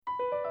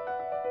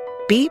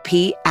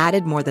BP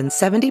added more than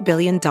 $70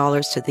 billion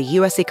to the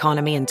U.S.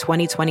 economy in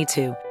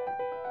 2022.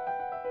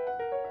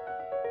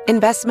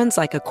 Investments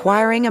like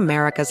acquiring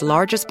America's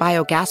largest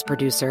biogas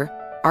producer,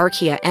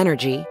 Archaea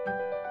Energy,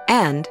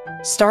 and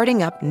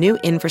starting up new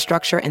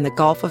infrastructure in the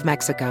Gulf of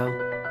Mexico.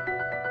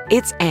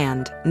 It's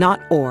and,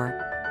 not or.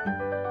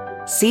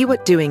 See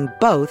what doing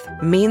both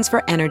means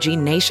for energy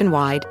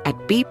nationwide at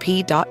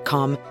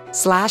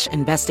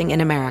bp.com/investing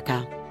in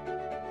America.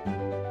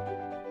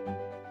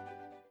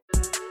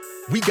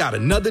 We got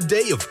another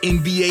day of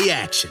NBA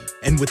action.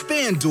 And with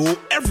FanDuel,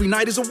 every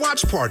night is a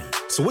watch party.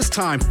 So it's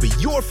time for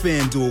your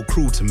FanDuel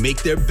crew to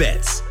make their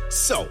bets.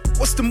 So,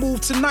 what's the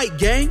move tonight,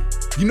 gang?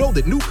 You know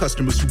that new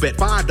customers who bet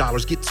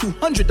 $5 get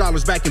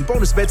 $200 back in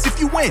bonus bets if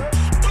you win.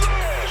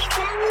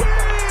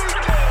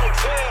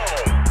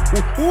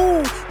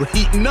 Woohoo! We're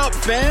heating up,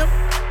 fam.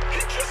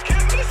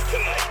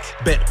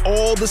 Bet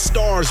all the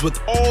stars with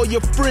all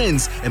your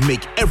friends and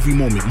make every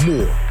moment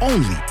more.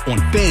 Only on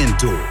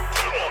FanDuel.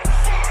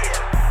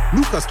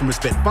 New customers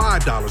bet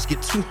 $5, get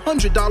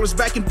 $200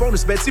 back in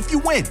bonus bets if you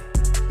win.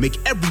 Make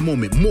every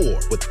moment more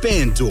with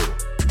FanDuel.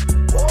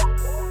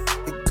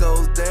 It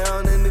goes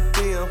down in the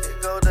DM.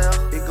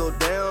 It go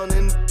down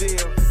in the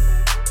DM.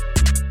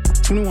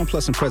 21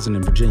 plus and present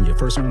in Virginia.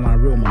 First online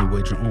real money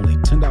wager only.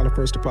 $10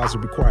 first deposit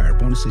required.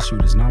 Bonus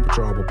issued is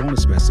non-withdrawable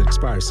bonus vest that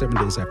expires 7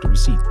 days after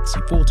receipt.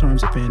 See full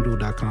terms at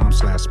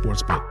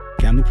FanDuel.com/sportsbook.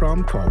 Gambling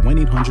problem? Call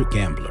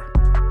 1-800-GAMBLER.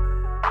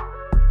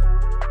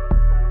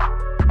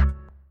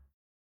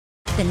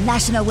 The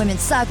National Women's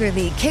Soccer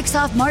League kicks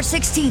off March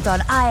 16th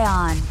on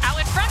ION. Out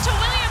in front to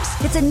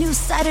Williams. It's a new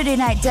Saturday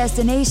night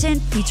destination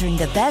featuring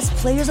the best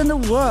players in the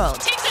world.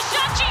 Takes a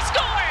shot, she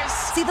scores!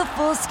 See the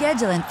full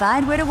schedule and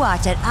find where to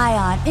watch at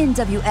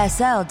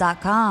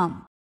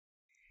IONNWSL.com.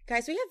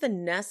 Guys, we have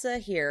Vanessa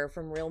here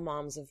from Real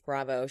Moms of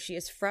Bravo. She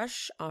is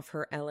fresh off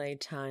her LA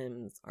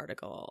Times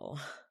article.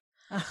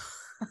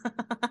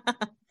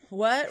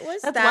 What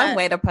was that? That's one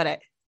way to put it.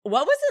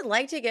 What was it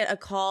like to get a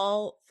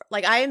call?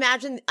 Like, I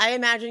imagine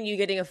you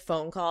getting a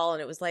phone call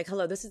and it was like,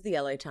 hello, this is the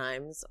LA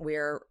Times. We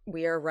are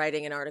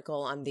writing an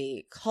article on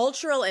the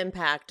cultural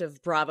impact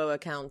of Bravo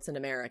accounts in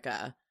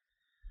America.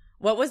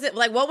 What was it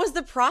like? What was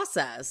the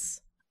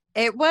process?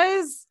 It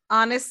was,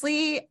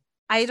 honestly,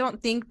 I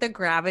don't think the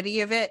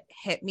gravity of it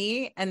hit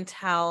me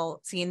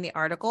until seeing the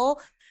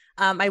article.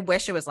 I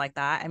wish it was like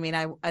that. I mean,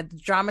 a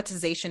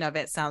dramatization of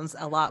it sounds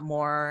a lot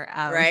more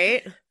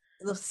right.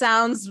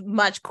 Sounds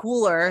much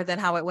cooler than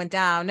how it went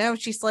down. No,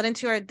 she slid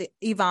into her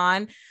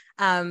Yvonne,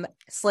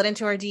 slid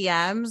into her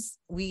DMs.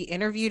 We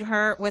interviewed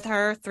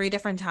her 3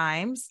 different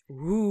times.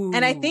 Ooh.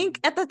 And I think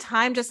at the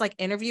time, just like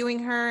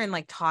interviewing her and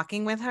like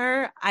talking with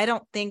her, I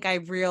don't think I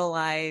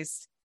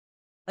realized,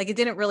 like, it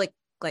didn't really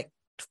like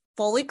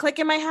fully click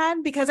in my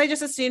head because I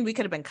just assumed we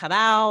could have been cut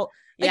out.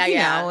 Like, you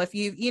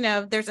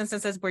know, if there's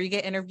instances where you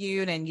get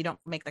interviewed and you don't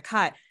make the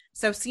cut.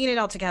 So seeing it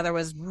all together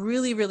was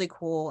really, really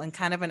cool and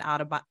kind of an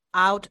out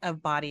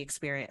of body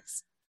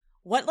experience.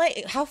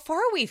 How far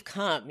we've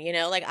come, you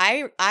know, like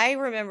I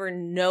remember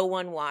no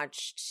one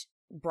watched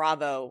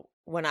Bravo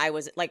when I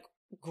was like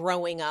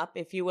growing up,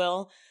 if you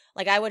will.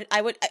 Like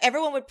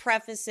everyone would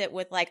preface it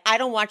with like, I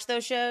don't watch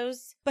those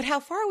shows, but how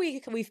far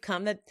we've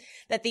come that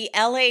the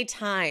LA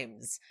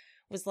Times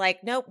was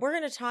like, nope, we're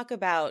going to talk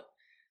about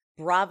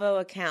Bravo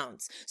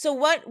accounts. So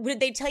what did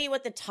they tell you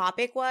what the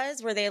topic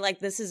was? Were they like,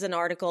 this is an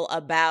article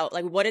about,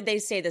 like, what did they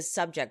say the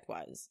subject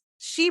was?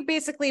 She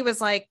basically was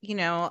like, you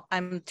know,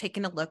 I'm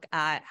taking a look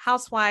at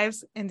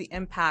housewives and the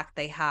impact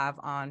they have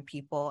on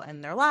people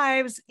and their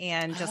lives,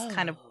 and just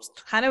kind of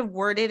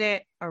worded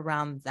it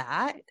around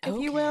that, if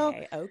you will.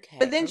 Okay.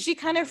 But then she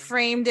kind of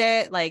framed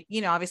it like,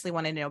 you know, obviously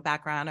wanted to know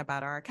background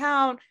about our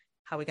account,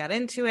 how we got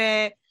into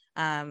it.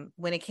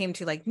 When it came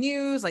to like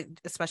news, like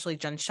especially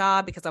Jen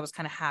Shah, because that was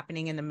kind of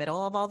happening in the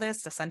middle of all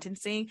this, the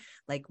sentencing,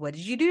 like, what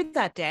did you do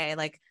that day?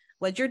 Like,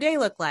 what'd your day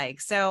look like?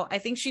 So I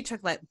think she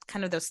took like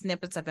kind of those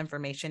snippets of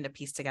information to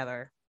piece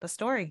together the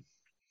story.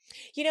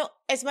 You know,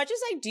 as much as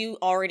I do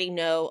already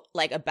know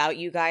like about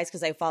you guys,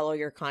 because I follow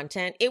your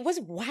content, it was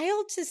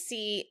wild to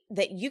see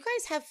that you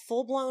guys have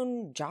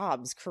full-blown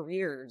jobs,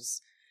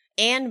 careers,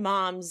 and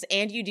moms,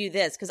 and you do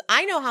this, because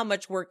I know how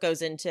much work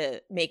goes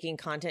into making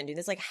content and do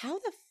this. Like, how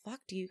the fuck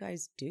do you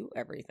guys do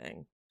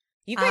everything?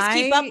 You guys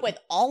keep up with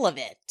all of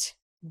it.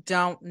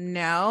 Don't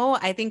know.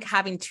 I think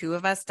having 2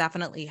 of us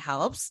definitely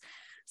helps.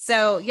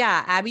 So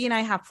yeah, Abby and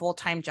I have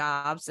full-time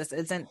jobs. This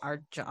isn't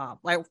our job,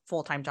 like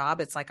full-time job.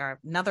 It's like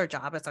another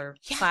job. It's our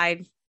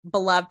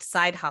beloved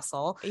side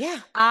hustle. Yeah.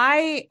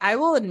 I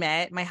will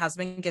admit my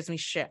husband gives me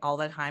shit all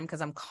the time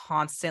because I'm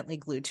constantly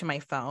glued to my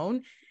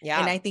phone. Yeah.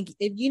 And I think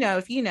if you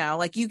know,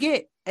 like you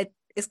get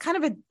it's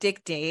kind of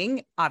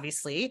addicting,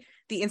 obviously,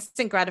 the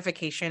instant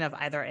gratification of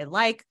either a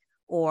like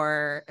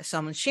or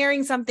someone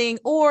sharing something,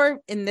 or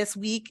in this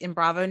week in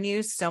Bravo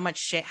news, so much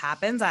shit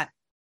happens that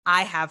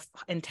I have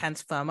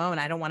intense FOMO and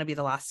I don't want to be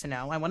the last to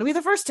know. I want to be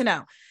the first to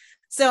know.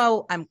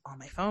 So I'm on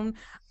my phone,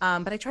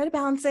 but I try to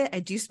balance it.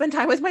 I do spend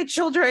time with my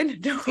children.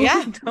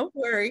 Don't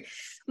worry.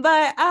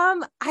 But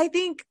I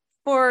think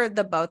for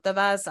the both of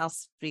us, I'll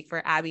speak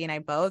for Abby and I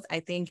both. I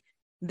think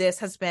this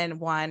has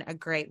been a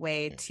great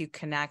way to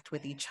connect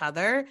with each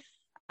other.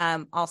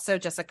 Also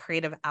just a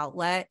creative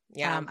outlet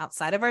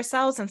outside of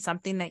ourselves, and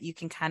something that you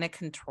can kind of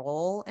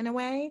control in a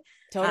way.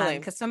 Totally.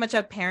 Because so much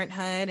of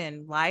parenthood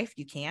and life,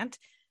 you can't.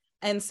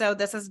 And so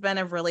this has been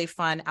a really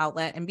fun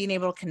outlet, and being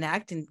able to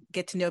connect and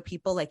get to know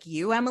people like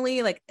you,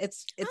 Emily, like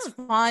it's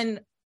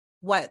fun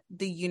what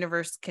the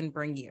universe can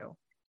bring you.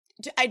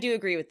 I do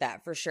agree with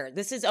that for sure.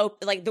 This is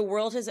like the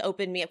world has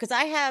opened me up, because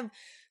I have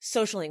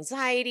social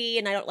anxiety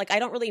and I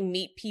don't really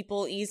meet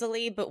people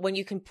easily, but when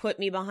you can put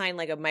me behind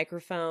like a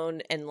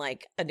microphone and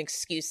like an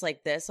excuse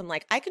like this, I'm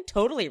like, I could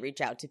totally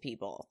reach out to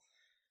people.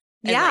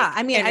 And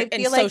I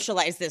feel like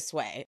socialize this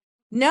way.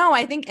 No,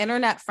 I think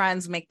internet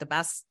friends make the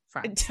best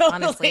friends. Totally,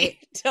 honestly.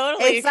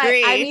 Totally it's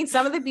agree. Like, I mean,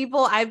 some of the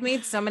people I've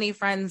made so many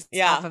friends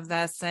off of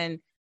this, and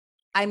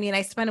I mean,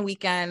 I spent a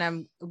weekend.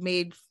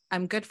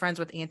 I'm good friends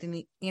with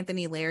Anthony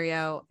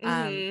Lario.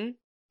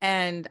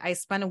 And I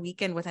spent a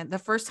weekend with him. The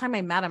first time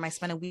I met him, I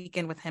spent a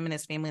weekend with him and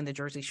his family in the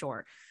Jersey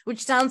Shore,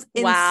 which sounds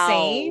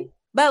insane,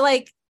 but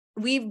like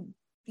we,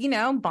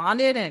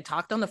 bonded and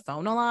talked on the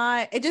phone a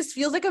lot. It just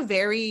feels like a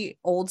very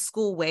old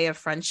school way of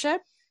friendship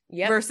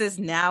versus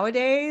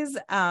nowadays.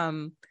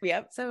 So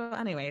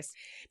anyways,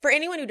 for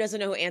anyone who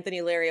doesn't know who Anthony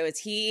Lario is,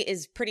 he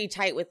is pretty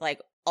tight with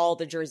like all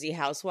the Jersey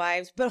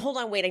housewives. But hold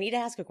on, wait, I need to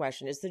ask a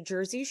question. Is the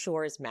Jersey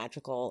Shore as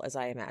magical as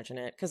I imagine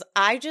it? Because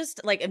I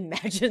just like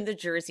imagine the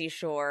Jersey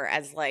Shore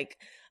as like,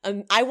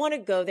 I want to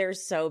go there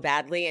so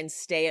badly and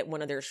stay at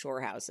one of their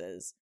shore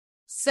houses.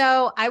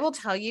 So I will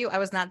tell you, I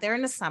was not there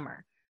in the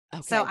summer.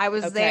 Okay. So I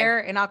was there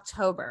in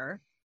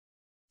October.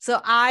 So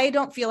I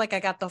don't feel like I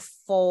got the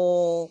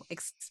full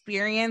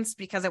experience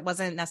because it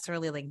wasn't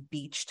necessarily like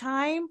beach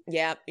time.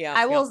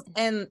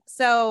 And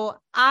so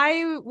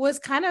I was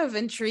kind of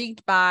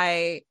intrigued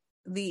by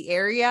the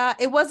area.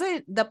 It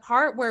wasn't the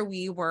part where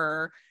we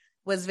were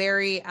was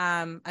very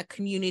a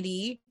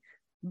community,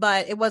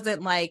 but it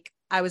wasn't like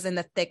I was in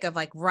the thick of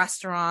like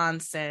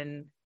restaurants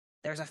and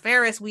there's a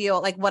Ferris wheel,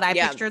 like what I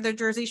picture the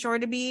Jersey Shore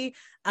to be.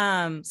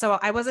 So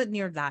I wasn't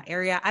near that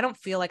area. I don't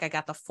feel like I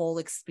got the full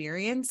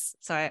experience.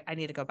 So I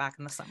need to go back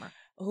in the summer.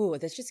 Oh,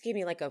 this just gave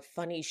me like a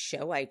funny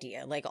show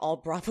idea. Like all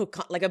Bravo,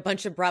 like a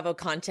bunch of Bravo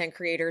content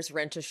creators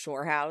rent a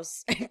shore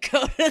house and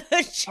go to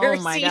the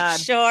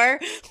Jersey Shore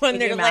when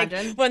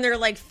they're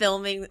like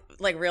filming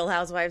like Real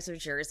Housewives of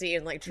Jersey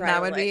and like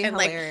try to and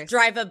like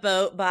drive a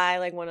boat by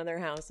like one of their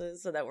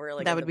houses so that we're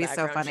like that would be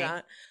so funny.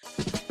 Shot.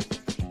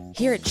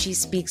 Here at She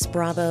Speaks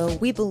Bravo,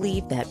 we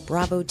believe that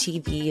Bravo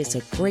TV is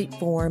a great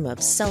form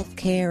of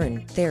self-care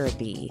and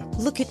therapy.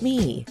 Look at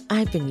me.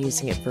 I've been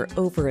using it for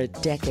over a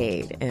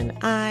decade, and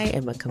I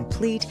am a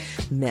complete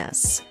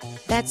mess.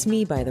 That's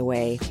me, by the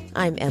way.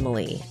 I'm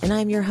Emily, and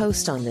I'm your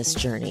host on this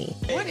journey.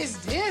 What is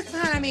this,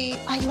 honey?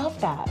 I love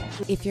that.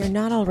 If you're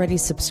not already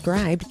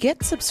subscribed,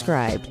 get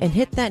subscribed and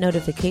hit that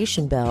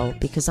notification bell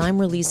because I'm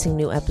releasing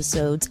new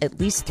episodes at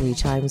least 3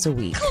 times a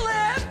week.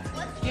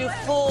 You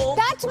fool.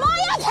 That's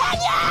my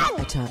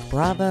opinion! I talk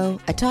Bravo,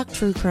 I talk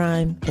true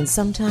crime, and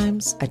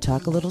sometimes I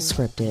talk a little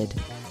scripted.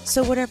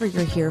 So whatever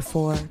you're here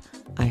for,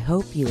 I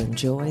hope you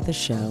enjoy the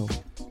show.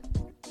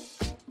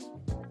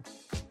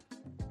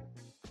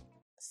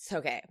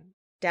 Okay,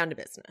 down to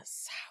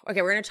business.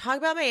 Okay, we're going to talk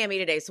about Miami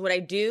today. So what I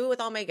do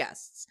with all my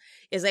guests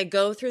is I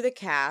go through the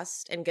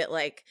cast and get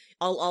like,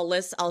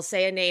 I'll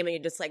say a name and you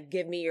just like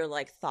give me your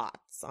like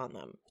thoughts on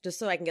them, just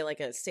so I can get like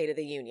a State of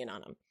the Union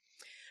on them.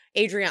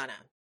 Adriana.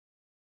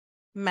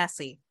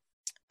 Messy.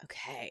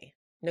 Okay.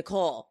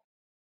 Nicole.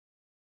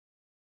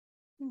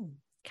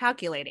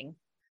 Calculating.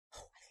 Oh,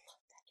 I love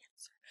that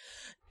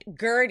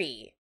answer.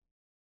 Gertie.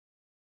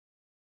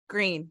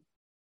 Green.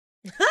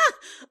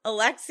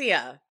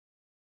 Alexia.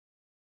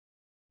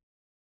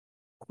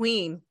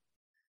 Queen.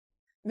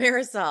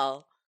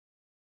 Marisol.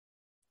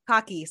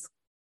 Cockies.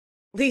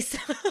 Lisa.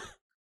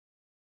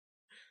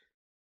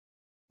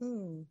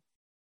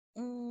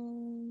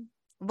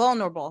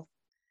 Vulnerable.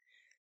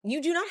 You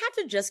do not have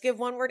to just give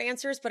one-word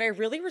answers, but I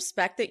really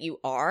respect that you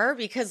are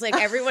because, like,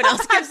 everyone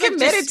else gives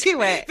committed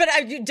to it. But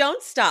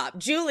don't stop,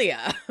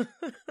 Julia.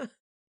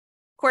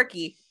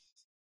 Quirky.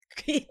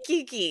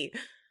 Kiki.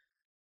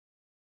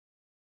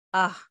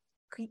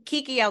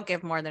 Kiki, I'll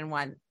give more than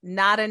one.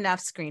 Not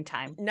enough screen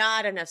time.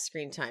 Not enough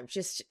screen time.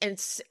 Just and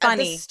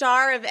funny. The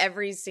star of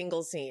every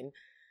single scene.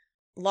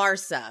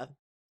 Larsa.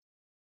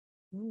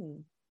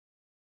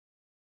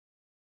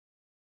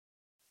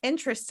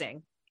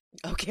 Interesting.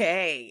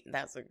 Okay,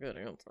 that's a good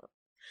answer.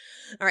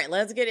 All right,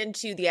 let's get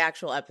into the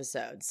actual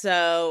episode.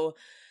 So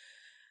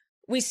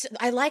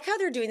I like how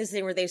they're doing this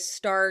thing where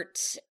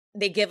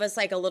they give us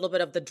like a little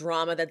bit of the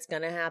drama that's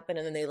going to happen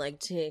and then they like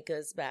take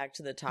us back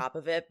to the top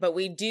of it. But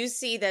we do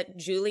see that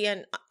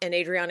Julia and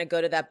Adriana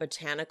go to that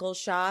botanical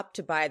shop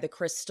to buy the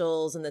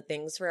crystals and the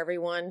things for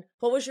everyone.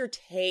 What was your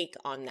take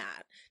on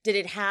that? Did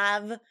it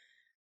have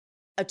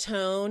a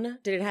tone?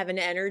 Did it have an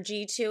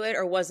energy to it?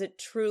 Or was it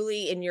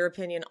truly, in your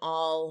opinion,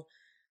 all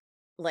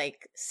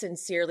like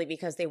sincerely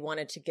because they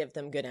wanted to give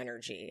them good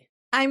energy?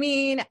 I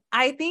mean,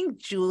 I think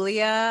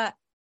Julia,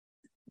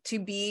 to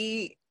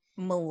be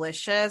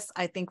malicious,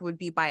 I think would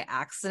be by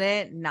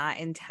accident, not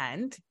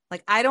intent.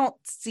 Like, I don't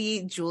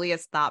see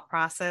Julia's thought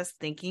process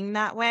thinking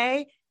that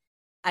way.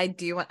 I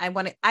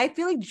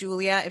feel like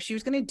Julia, if she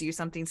was going to do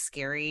something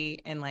scary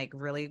and like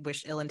really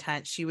wish ill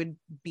intent, she would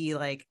be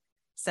like,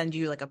 send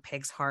you like a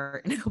pig's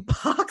heart in a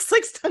box,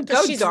 like go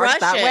dark Russian.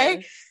 That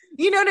way.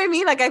 You know what I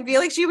mean? Like, I feel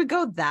like she would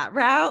go that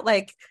route,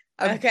 like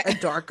a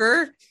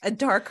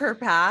darker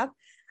path.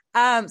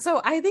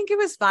 So I think it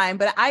was fine,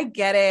 but I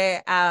get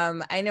it.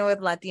 I know with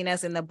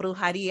Latinas and the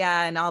brujeria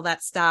and all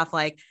that stuff,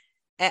 like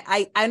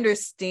I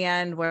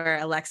understand where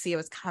Alexia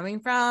was coming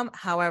from.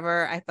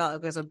 However, I felt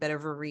it was a bit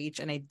of a reach,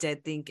 and I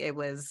did think it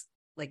was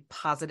like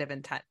positive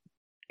intent.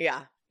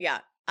 Yeah.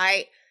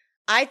 I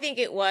think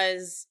it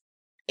was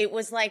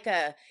like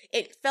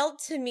it felt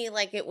to me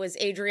like it was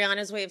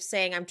Adriana's way of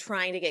saying, I'm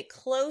trying to get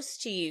close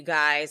to you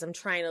guys. I'm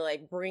trying to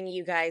like bring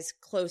you guys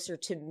closer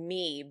to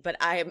me, but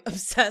I am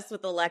obsessed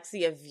with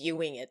Alexia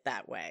viewing it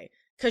that way.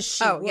 Cause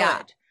she would. Yeah.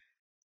 Like,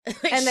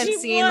 and then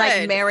seeing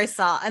like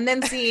Marisol and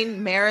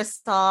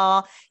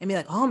be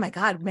like, oh my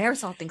God,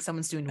 Marisol thinks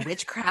someone's doing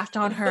witchcraft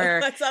on her.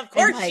 Of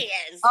course like, she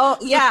is. Oh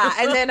yeah.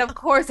 And then of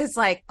course it's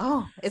like,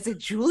 oh, is it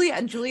Julia?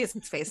 And Julia's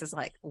face is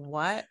like,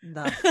 what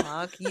the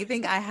fuck? You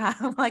think I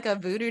have like a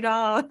voodoo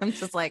doll? I'm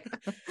just like,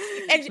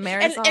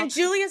 and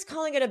Julia's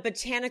calling it a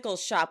botanical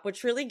shop,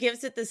 which really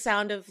gives it the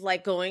sound of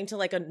like going to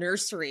like a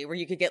nursery where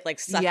you could get like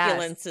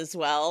succulents as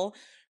well.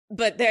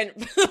 But then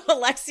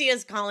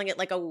Alexia's calling it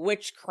like a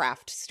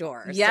witchcraft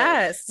store.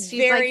 Yes. So she's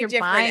very like, you're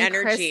different buying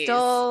energies.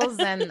 Crystals.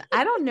 And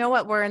I don't know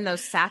what were in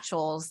those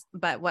satchels,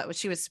 but what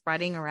she was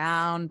spreading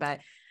around.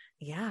 But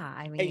yeah,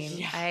 I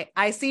mean,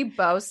 I see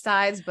both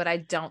sides, but I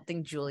don't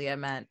think Julia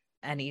meant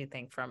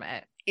anything from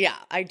it. Yeah,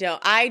 I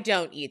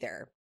don't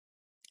either.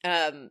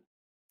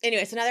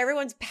 Anyway, so now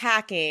everyone's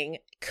packing.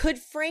 Could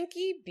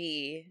Frankie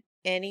be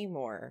any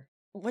more?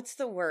 What's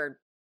the word?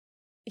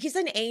 He's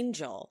an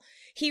angel.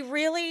 He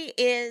really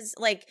is,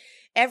 like,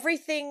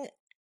 everything.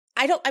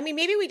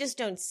 Maybe we just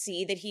don't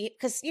see that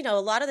because, you know, a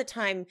lot of the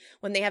time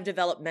when they have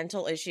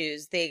developmental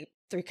issues, they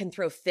can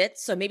throw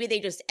fits. So maybe they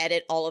just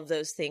edit all of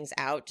those things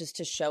out just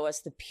to show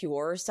us the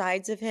pure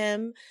sides of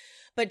him.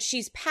 But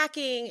she's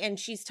packing and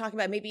she's talking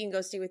about maybe you can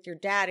go stay with your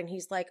dad. And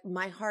he's like,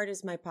 my heart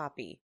is my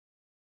poppy.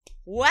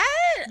 What?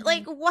 Mm-hmm.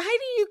 Like, why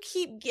do you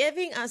keep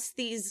giving us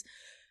these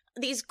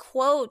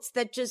quotes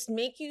that just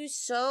make you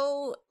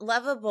so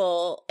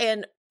lovable?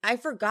 And I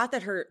forgot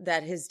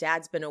that his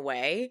dad's been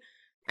away.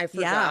 I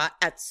forgot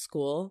at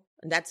school.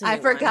 That's I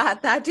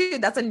forgot that too.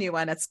 That's a new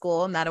one at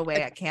school, not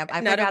away at camp. I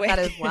forgot that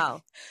as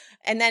well.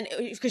 And then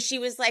because she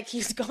was like,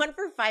 he's gone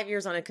for 5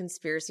 years on a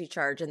conspiracy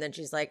charge, and then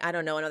she's like, I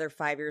don't know, another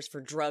 5 years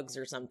for drugs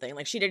or something.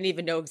 Like, she didn't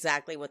even know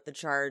exactly what the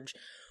charge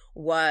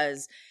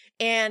was.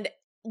 And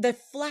the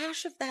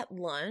flash of that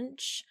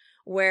lunch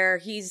where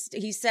he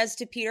says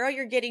to Peter, oh,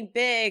 you're getting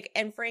big.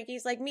 And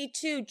Frankie's like, me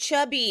too,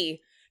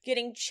 chubby,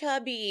 getting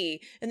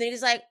chubby. And then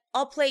he's like,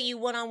 I'll play you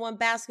one-on-one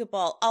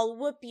basketball. I'll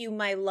whoop you,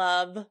 my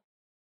love.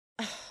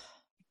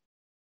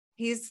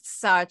 He's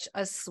such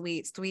a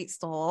sweet, sweet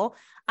soul.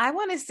 I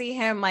want to see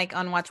him like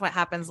on Watch What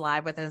Happens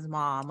Live with his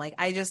mom. Like,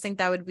 I just think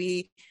that would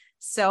be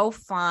so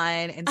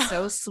fun and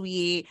so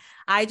sweet.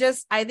 I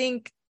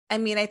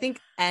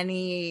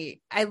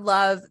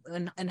love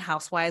in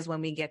Housewives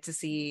when we get to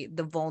see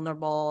the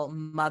vulnerable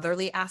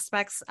motherly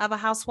aspects of a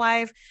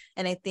housewife.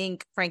 And I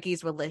think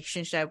Frankie's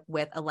relationship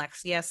with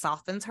Alexia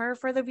softens her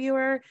for the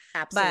viewer.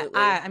 Absolutely.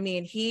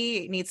 But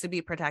he needs to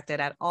be protected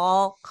at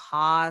all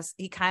costs.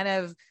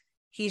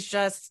 He's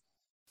just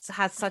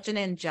has such an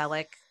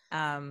angelic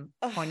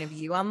point of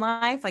view on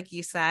life, like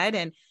you said.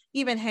 And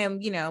even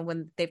him, you know,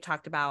 when they've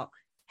talked about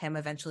him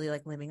eventually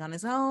like living on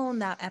his own,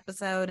 that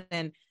episode,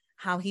 and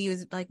how he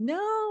was like,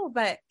 no,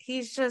 but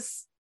he's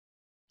just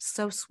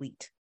so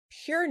sweet.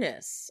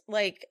 Pureness.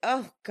 Like,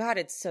 oh God,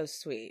 it's so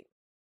sweet.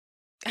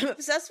 I'm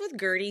obsessed with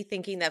Gertie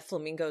thinking that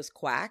flamingos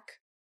quack.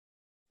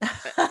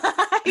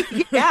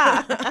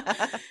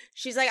 Yeah.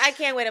 She's like, I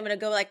can't wait. I'm going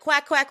to go like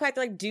quack, quack, quack.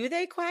 They're like, do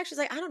they quack? She's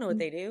like, I don't know what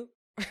they do.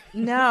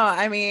 No,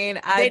 I mean,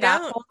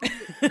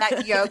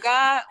 that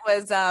yoga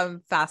was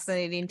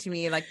fascinating to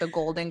me, like the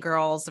Golden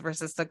Girls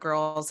versus the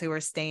girls who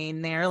were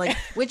staying there. Like,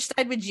 which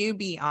side would you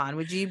be on?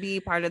 Would you be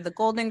part of the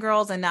Golden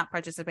Girls and not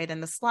participate in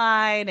the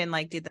slide and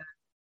like do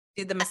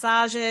the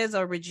massages,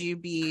 or would you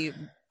be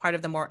part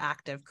of the more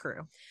active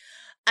crew?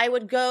 I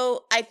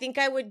think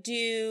I would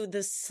do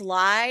the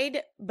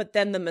slide, but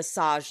then the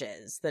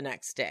massages the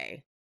next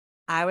day.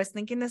 I was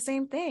thinking the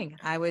same thing.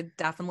 I would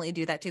definitely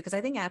do that too, because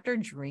I think after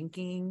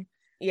drinking,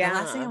 the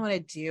last thing I want to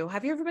do.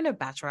 Have you ever been to a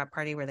bachelorette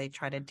party where they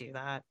try to do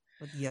that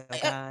with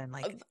yoga and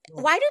like?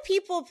 Why do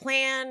people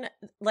plan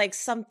like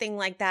something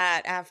like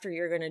that after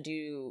you're going to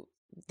do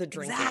the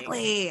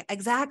drinking?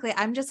 Exactly.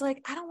 I'm just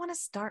like, I don't want to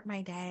start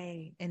my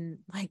day in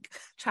like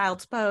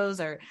child's pose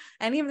or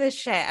any of this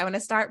shit. I want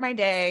to start my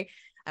day.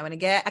 I want to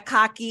get a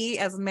cocky,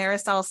 as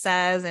Marisol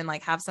says, and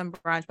like have some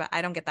brunch, but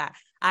I don't get that.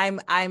 I'm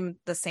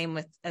the same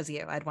as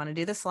you. I'd want to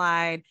do the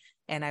slide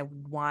and I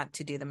want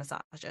to do the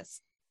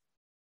massages.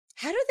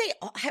 How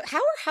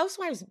are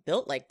housewives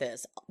built like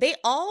this? They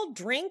all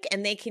drink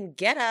and they can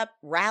get up,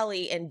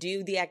 rally, and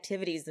do the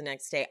activities the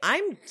next day.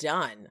 I'm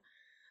done.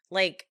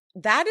 Like,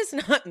 that is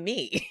not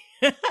me.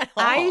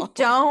 I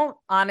don't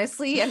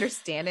honestly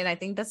understand it. I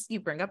think you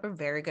bring up a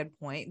very good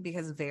point,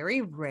 because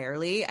very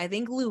rarely, I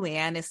think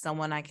Luann is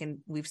someone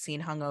we've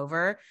seen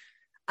hungover,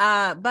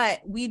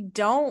 but we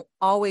don't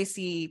always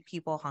see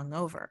people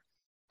hungover.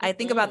 I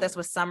think about this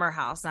with Summer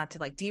House, not to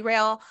like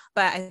derail,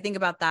 but I think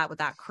about that with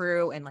that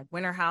crew and like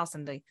Winter House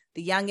and the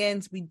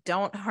youngins. We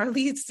don't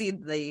hardly see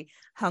the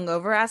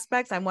hungover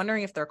aspects. I'm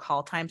wondering if their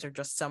call times are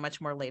just so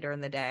much more later in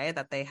the day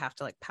that they have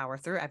to like power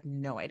through. I have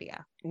no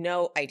idea.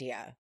 No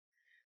idea.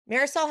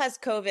 Marisol has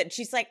COVID.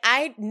 She's like,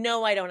 I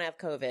know I don't have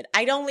COVID.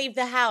 I don't leave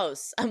the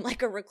house. I'm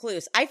like a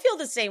recluse. I feel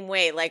the same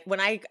way. Like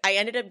when I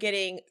ended up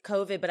getting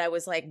COVID, but I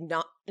was like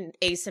not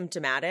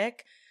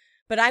asymptomatic.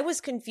 But I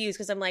was confused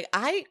because I'm like,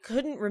 I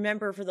couldn't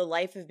remember for the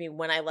life of me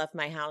when I left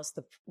my house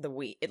the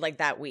week, like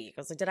that week.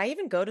 I was like, did I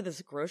even go to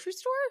this grocery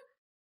store?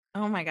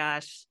 Oh my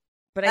gosh.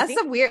 But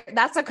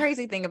that's a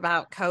crazy thing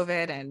about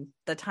COVID and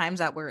the times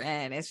that we're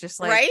in. It's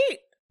just like, right?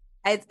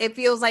 It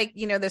feels like,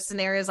 there's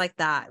scenarios like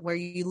that where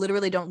you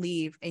literally don't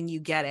leave and you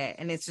get it.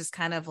 And it's just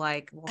kind of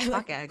like, well,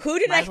 fuck it. Who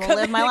did I come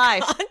live my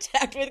life?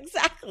 Contact with?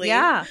 Exactly.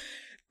 Yeah.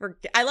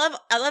 I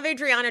love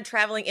Adriana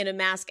traveling in a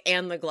mask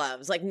and the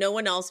gloves. Like no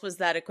one else was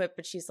that equipped,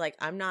 but she's like,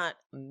 I'm not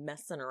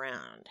messing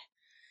around.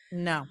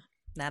 No,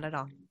 not at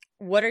all.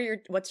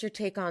 What's your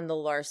take on the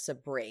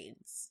Larsa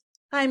braids?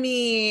 I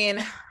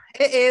mean,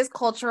 it is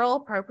cultural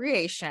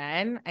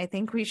appropriation. I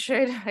think we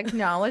should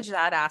acknowledge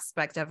that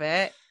aspect of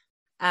it.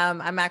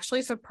 I'm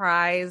actually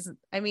surprised.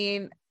 I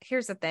mean,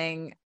 here's the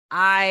thing.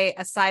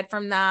 Aside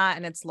from that,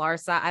 and it's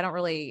Larsa, I don't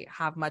really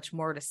have much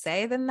more to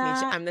say than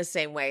that. I'm the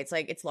same way. It's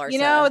like, it's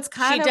Larsa. It's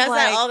kind of she does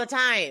like, that all the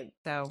time.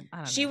 So I don't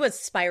know. She was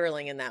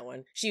spiraling in that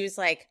one. She was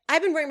like,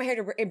 I've been wearing my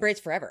hair in braids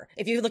forever.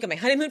 If you look at my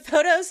honeymoon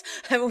photos,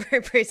 I've been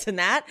wearing braids in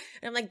that.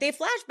 And I'm like, they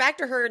flashed back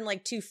to her in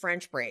like 2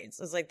 French braids.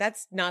 I was like,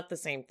 that's not the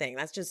same thing.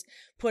 That's just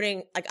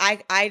putting like,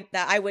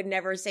 I would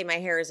never say my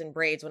hair is in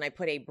braids when I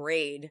put a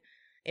braid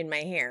in my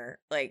hair.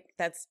 Like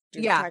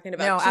you're talking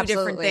about two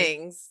different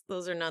things.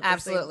 Those are not the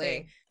same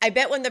thing. I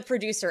bet when the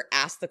producer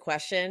asked the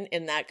question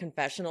in that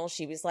confessional,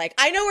 she was like,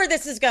 I know where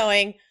this is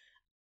going.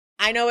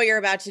 I know what you're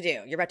about to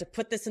do. You're about to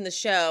put this in the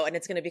show and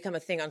it's going to become a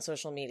thing on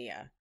social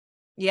media.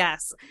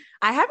 Yes.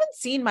 I haven't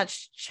seen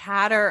much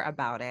chatter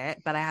about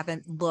it, but I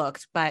haven't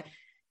looked. But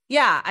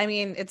yeah, I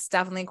mean, it's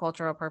definitely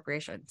cultural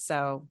appropriation.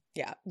 So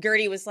yeah.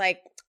 Gertie was like,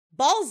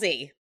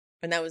 ballsy.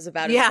 And that was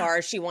about as far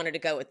as she wanted to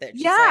go with it.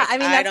 She's like, I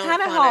mean, that's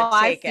kind of how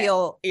I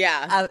feel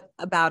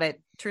about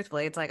it.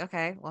 Truthfully, it's like,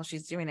 okay, well,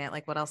 she's doing it.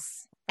 Like, what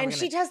else? And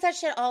she does that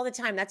shit all the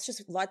time. That's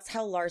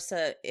how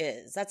Larsa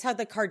is. That's how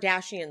the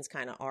Kardashians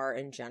kind of are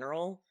in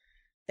general.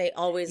 They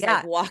always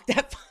like walk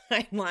that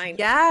fine line.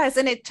 Yes.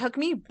 And it took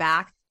me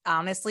back,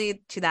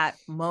 honestly, to that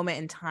moment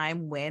in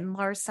time when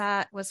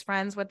Larsa was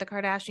friends with the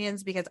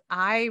Kardashians, because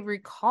I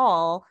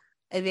recall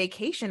a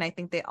vacation I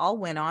think they all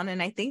went on,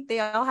 and I think they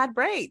all had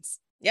braids.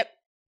 Yep.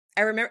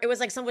 I remember it was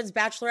like someone's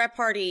bachelorette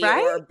party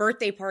or a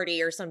birthday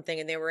party or something,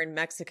 and they were in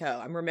Mexico.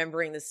 I'm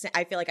remembering this.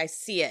 I feel like I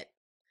see it.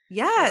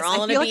 Yes,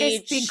 I feel like I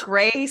see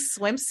gray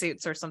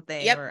swimsuits or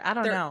something. Yep. Or I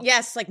don't know.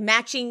 Yes, like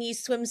matching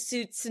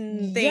swimsuits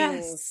and things.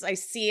 Yes. I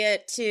see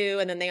it too.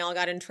 And then they all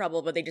got in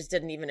trouble, but they just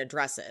didn't even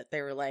address it.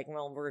 They were like,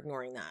 well, we're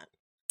ignoring that.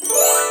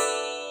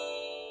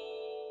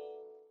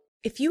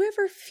 If you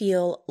ever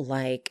feel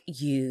like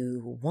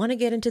you want to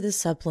get into the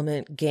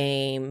supplement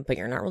game, but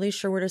you're not really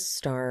sure where to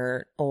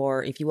start,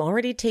 or if you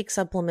already take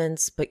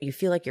supplements, but you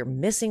feel like you're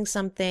missing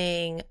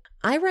something,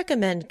 I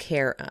recommend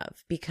Care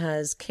Of,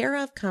 because Care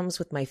Of comes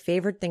with my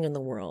favorite thing in the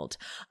world,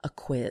 a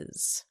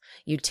quiz.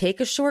 You take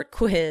a short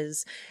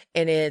quiz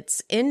and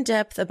it's in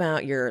depth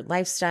about your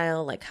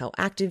lifestyle, like how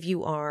active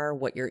you are,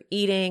 what you're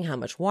eating, how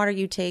much water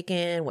you take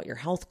in, what your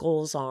health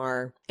goals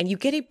are. And you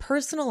get a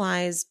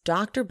personalized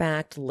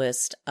doctor-backed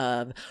list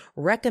of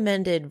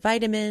recommended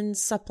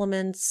vitamins,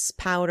 supplements,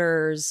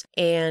 powders,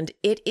 and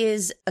it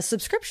is a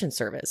subscription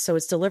service. So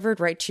it's delivered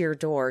right to your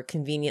door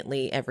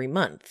conveniently every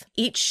month.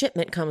 Each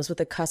shipment comes with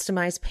a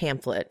customized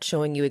pamphlet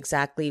showing you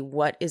exactly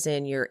what is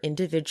in your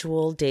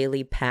individual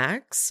daily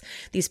packs.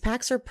 These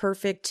packs are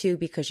perfect too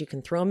because you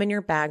can throw them in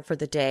your bag for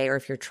the day, or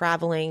if you're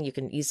traveling, you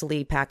can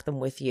easily pack them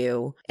with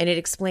you. And it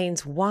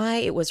explains why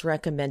it was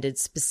recommended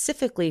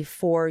specifically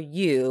for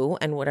you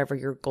and whatever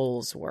your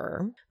goals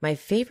were. My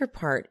favorite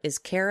part is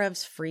Care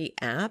Of's free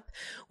app,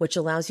 which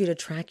allows you to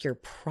track your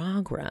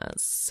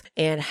progress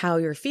and how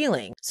you're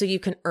feeling. So you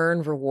can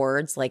earn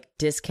rewards like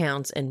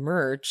discounts and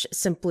merch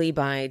simply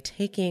by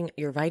taking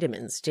your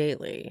vitamins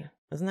daily.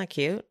 Isn't that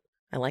cute?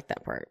 I like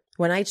that part.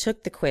 When I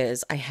took the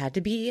quiz, I had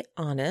to be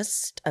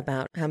honest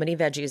about how many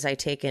veggies I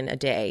take in a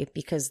day,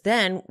 because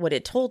then what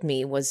it told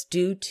me was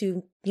due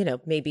to,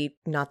 maybe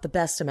not the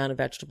best amount of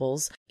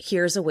vegetables,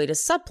 here's a way to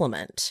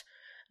supplement.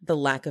 the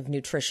lack of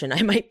nutrition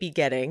I might be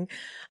getting.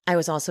 I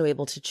was also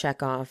able to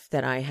check off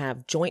that I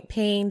have joint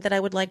pain that I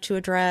would like to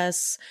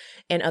address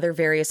and other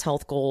various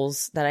health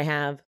goals that I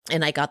have.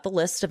 And I got the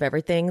list of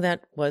everything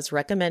that was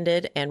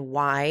recommended and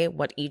why,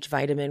 what each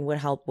vitamin would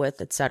help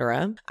with,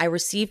 etc. I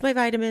received my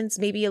vitamins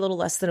maybe a little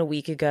less than a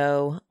week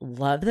ago.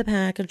 Love the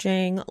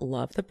packaging,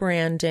 love the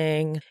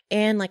branding.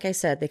 And like I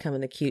said, they come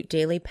in the cute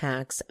daily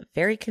packs.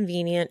 Very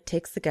convenient,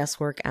 takes the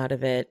guesswork out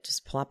of it.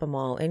 Just plop them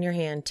all in your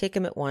hand, take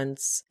them at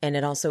once. And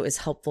it also is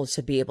helpful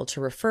to be able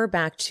to refer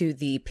back to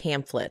the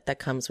pamphlet that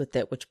comes with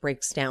it, which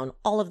breaks down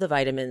all of the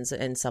vitamins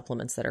and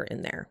supplements that are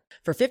in there.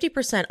 For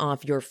 50%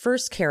 off your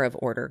first Care of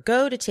order,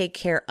 go to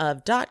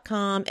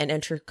takecareof.com and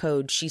enter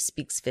code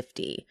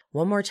SheSpeaks50.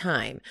 One more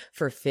time,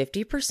 for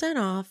 50%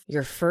 off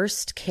your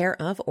first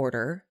Care of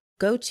order,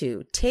 go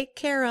to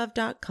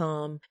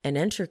takecareof.com and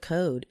enter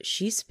code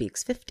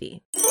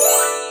SheSpeaks50.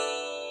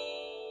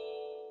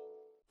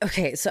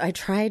 Okay, so I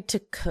tried to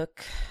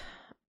cook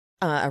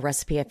a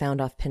recipe I found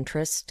off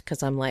Pinterest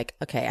because I'm like,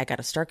 okay, I got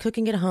to start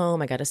cooking at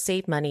home. I got to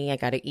save money. I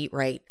got to eat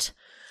right.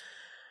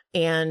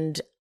 And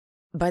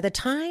by the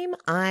time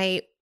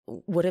I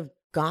would have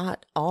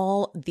got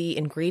all the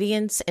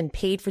ingredients and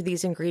paid for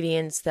these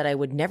ingredients that I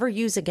would never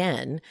use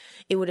again,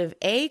 it would have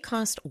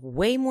cost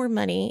way more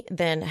money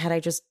than had I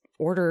just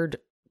ordered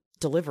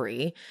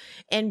delivery,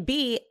 and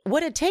B,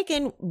 would have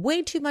taken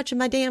way too much of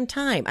my damn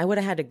time. I would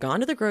have had to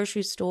gone to the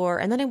grocery store,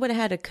 and then I would have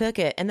had to cook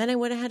it, and then I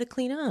would have had to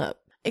clean up.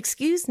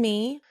 Excuse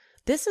me.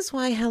 This is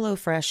why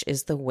HelloFresh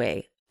is the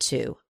way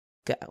to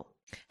go.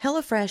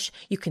 HelloFresh,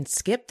 you can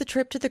skip the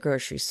trip to the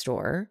grocery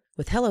store.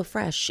 With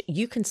HelloFresh,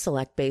 you can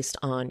select based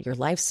on your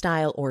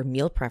lifestyle or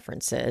meal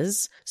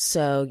preferences.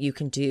 So you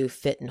can do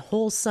fit and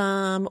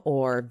wholesome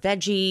or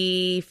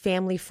veggie,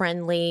 family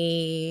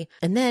friendly,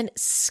 and then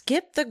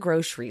skip the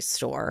grocery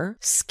store.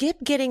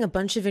 Skip getting a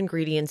bunch of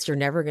ingredients you're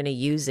never going to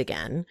use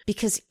again,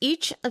 because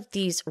each of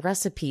these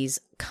recipes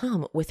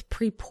come with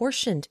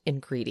pre-portioned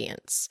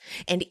ingredients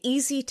and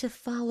easy to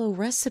follow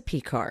recipe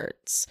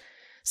cards.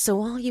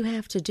 So all you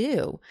have to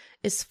do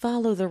is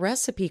follow the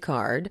recipe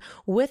card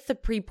with the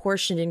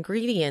pre-portioned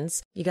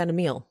ingredients. You got a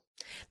meal.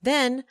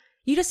 Then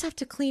you just have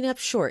to clean up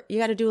short. You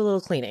got to do a little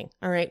cleaning.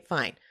 All right,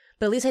 fine.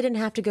 But at least I didn't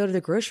have to go to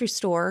the grocery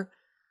store.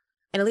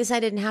 And at least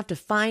I didn't have to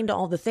find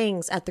all the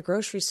things at the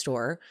grocery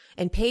store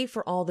and pay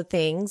for all the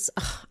things.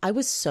 Ugh, I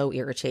was so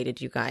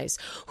irritated, you guys.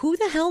 Who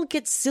the hell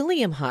gets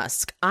psyllium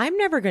husk? I'm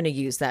never going to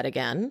use that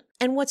again.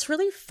 And what's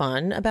really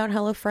fun about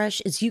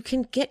HelloFresh is you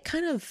can get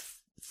kind of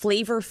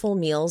flavorful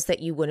meals that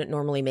you wouldn't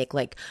normally make,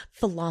 like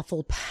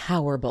falafel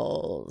power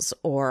bowls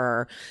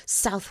or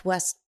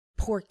Southwest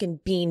pork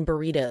and bean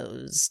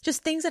burritos,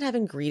 just things that have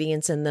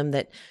ingredients in them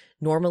that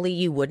normally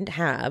you wouldn't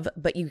have,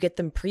 but you get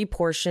them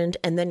pre-portioned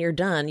and then you're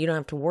done. You don't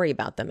have to worry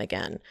about them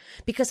again.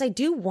 Because I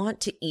do want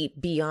to eat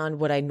beyond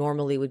what I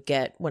normally would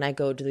get when I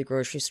go to the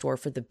grocery store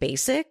for the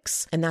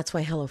basics. And that's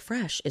why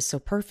HelloFresh is so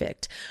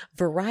perfect.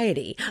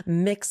 Variety,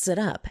 mix it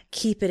up,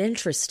 keep it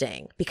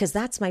interesting, because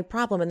that's my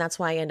problem. And that's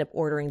why I end up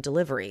ordering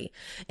delivery.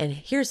 And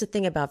here's the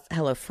thing about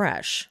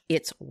HelloFresh.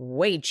 It's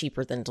way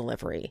cheaper than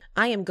delivery.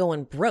 I am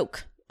going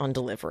broke on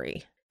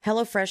delivery.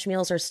 HelloFresh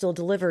meals are still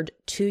delivered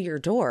to your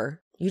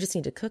door. You just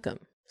need to cook them.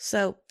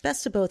 So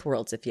best of both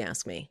worlds, if you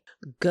ask me.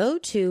 Go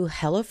to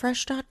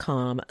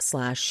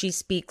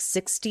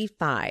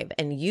HelloFresh.com/SheSpeaks65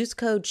 and use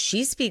code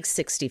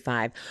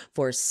SheSpeaks65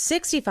 for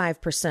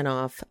 65%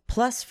 off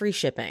plus free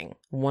shipping.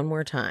 One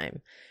more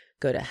time.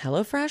 Go to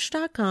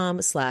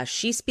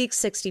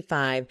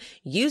HelloFresh.com/SheSpeaks65.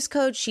 Use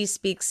code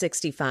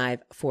SheSpeaks65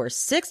 for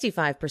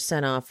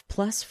 65% off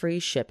plus free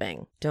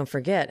shipping. Don't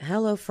forget,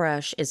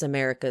 HelloFresh is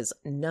America's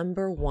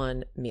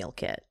 #1 meal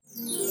kit.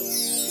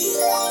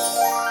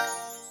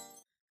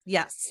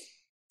 Yes.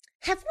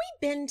 Have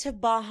we been to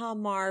Baha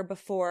Mar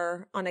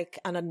before on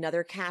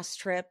another cast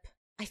trip?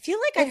 I feel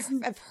like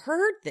I've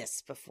heard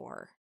this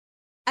before.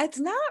 It's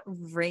not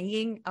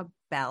ringing a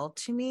bell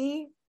to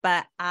me,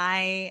 but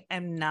I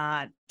am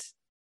not.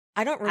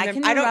 I don't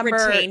remember. I don't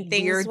retain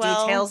things weird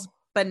well. Details,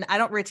 but I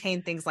don't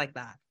retain things like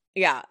that.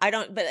 Yeah, I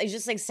don't. But it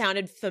just like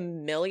sounded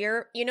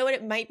familiar. You know what?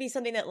 It might be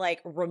something that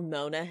like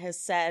Ramona has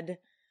said,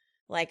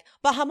 like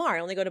Baha Mar.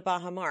 I only go to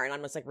Baha Mar, and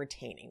I'm just like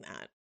retaining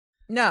that.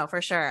 No,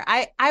 for sure.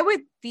 I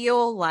would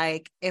feel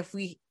like if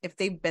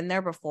they've been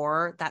there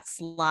before, that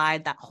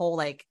slide, that whole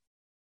like,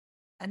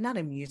 not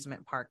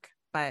amusement park,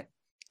 but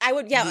I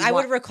would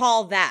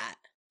recall that.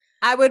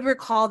 I would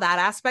recall that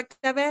aspect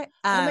of it.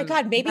 Oh my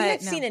God, maybe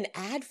I've seen an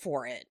ad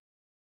for it.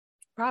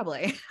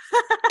 Probably.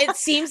 It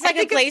seems like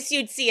a place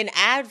you'd see an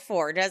ad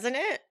for, doesn't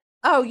it?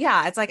 Oh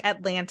yeah, it's like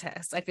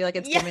Atlantis. I feel like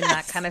it's giving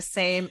that kind of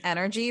same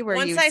energy where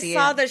once I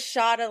saw the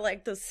shot of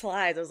like the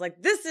slides, I was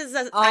like, "This is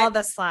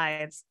the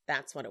slides."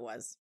 That's what it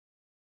was.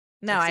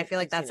 No, I feel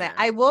like that's it.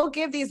 I will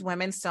give these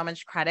women so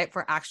much credit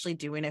for actually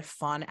doing a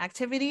fun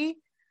activity,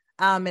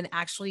 and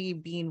actually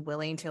being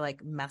willing to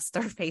like mess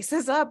their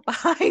faces up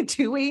by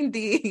doing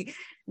the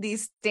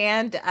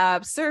stand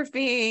up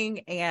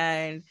surfing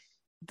and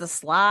the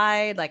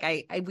slide. Like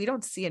we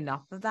don't see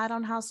enough of that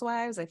on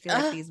Housewives. I feel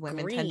like these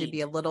women tend to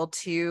be a little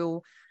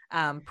too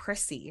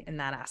prissy in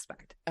that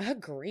aspect.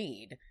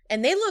 Agreed.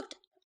 And they looked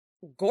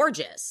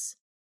gorgeous.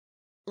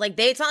 Like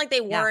it's not like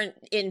they weren't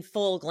in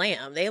full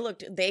glam.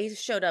 They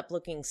showed up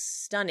looking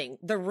stunning.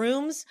 The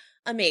rooms,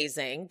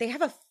 amazing. They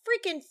have a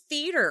freaking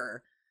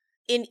theater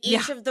in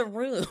each of the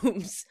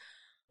rooms.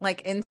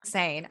 Like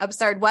insane.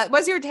 Absurd. What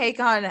was your take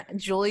on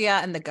Julia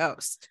and the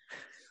ghost?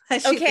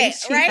 Okay,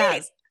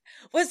 right?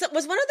 Was one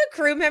of the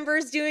crew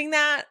members doing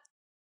that?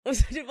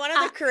 Did one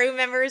of the crew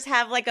members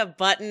have like a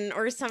button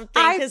or something?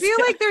 I feel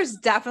like there's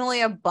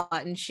definitely a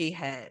button she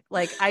hit.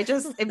 Like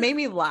it made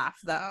me laugh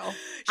though.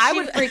 I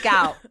would freak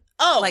out.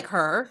 Oh, like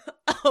her.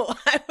 Oh,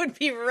 I would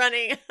be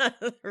running out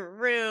of the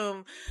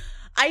room.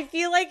 I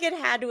feel like it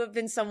had to have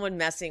been someone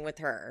messing with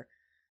her.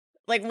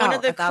 Like one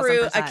of the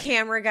crew, 1,000%. A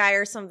camera guy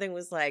or something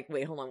was like,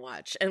 wait, hold on,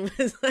 watch. And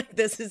was like,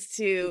 this is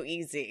too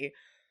easy.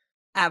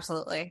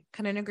 Absolutely.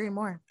 Couldn't agree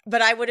more.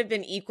 But I would have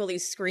been equally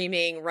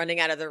screaming, running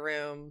out of the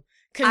room,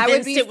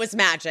 convinced it was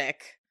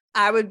magic.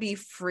 I would be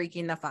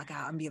freaking the fuck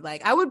out and be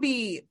like, I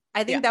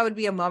think that would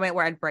be a moment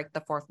where I'd break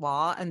the fourth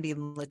wall and be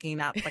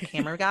looking at the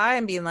camera guy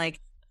and being like,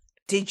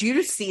 did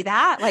you see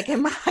that? Like,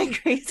 am I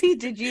crazy?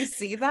 Did you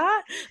see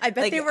that? I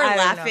bet they were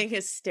laughing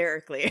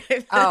hysterically.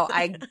 Oh,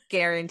 I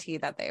guarantee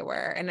that they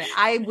were. And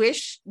I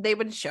wish they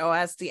would show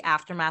us the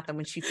aftermath and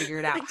when she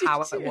figured out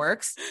how it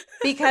works,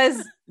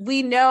 because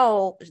we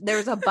know there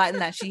was a button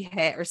that she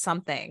hit or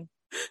something.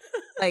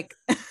 Like,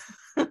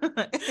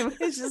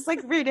 it's just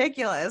like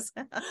ridiculous.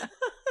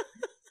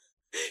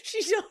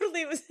 She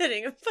totally was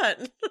hitting a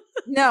button.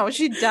 No,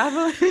 she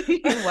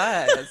definitely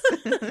was.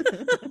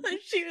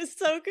 She was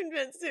so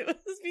convinced it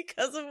was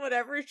because of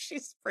whatever she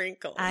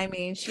sprinkled. I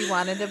mean, she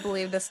wanted to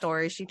believe the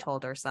story she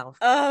told herself.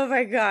 Oh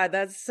my God,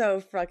 that's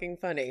so fucking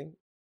funny.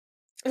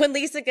 When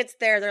Lisa gets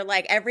there, they're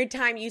like, every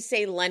time you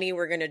say Lenny,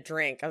 we're going to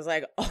drink. I was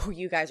like, oh,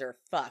 you guys are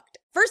fucked.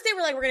 First, they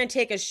were like, we're going to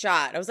take a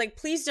shot. I was like,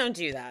 please don't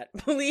do that.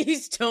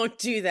 Please don't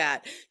do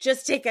that.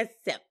 Just take a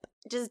sip.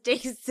 Just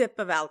take a sip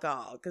of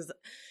alcohol, because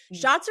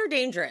shots are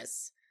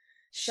dangerous.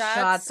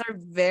 Shots are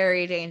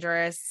very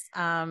dangerous.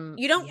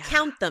 You don't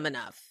count them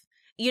enough.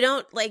 You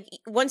don't, like,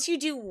 once you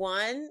do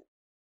one,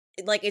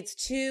 like, it's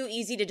too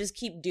easy to just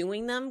keep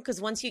doing them,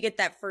 because once you get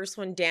that first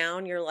one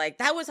down, you're like,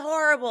 that was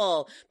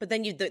horrible. But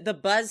then the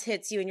buzz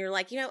hits you and you're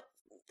like,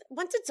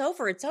 once it's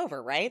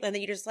over, right? And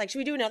then you're just like, should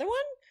we do another one?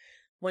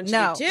 Once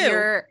you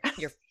do,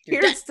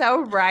 you're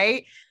so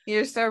right.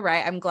 You're so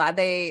right. I'm glad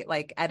they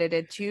like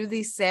edited to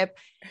the sip,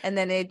 and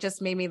then it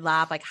just made me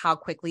laugh, like how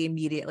quickly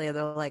immediately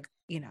they're like,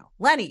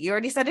 Lenny, you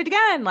already said it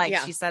again. Like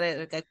she said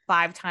it like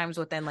 5 times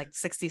within like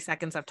 60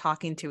 seconds of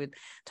talking to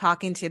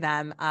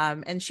them.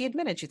 And she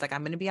admitted, she's like,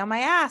 I'm going to be on my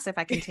ass if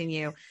I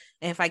continue,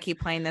 if I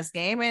keep playing this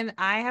game. And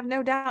I have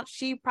no doubt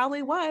she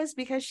probably was,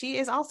 because she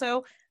is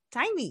also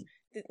tiny.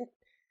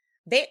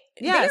 They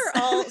are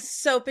all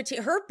so petite.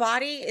 Her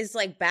body is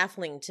like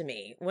baffling to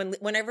me.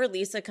 Whenever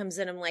Lisa comes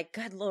in, I'm like,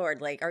 good Lord,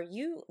 like, are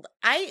you?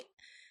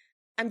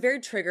 I'm very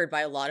triggered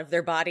by a lot of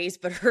their bodies,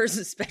 but hers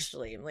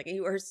especially. I'm like,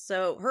 you are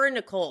so. Her and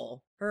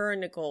Nicole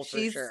for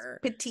She's sure.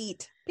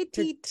 Petite.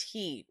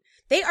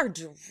 They are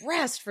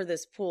dressed for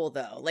this pool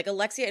though. Like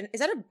Alexia, is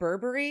that a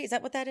Burberry? Is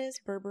that what that is?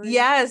 Burberry?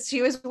 Yes,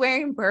 she was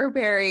wearing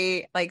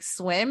Burberry like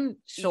swim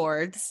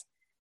shorts.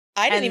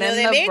 I didn't even know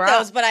they made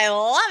those, but I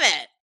love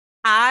it.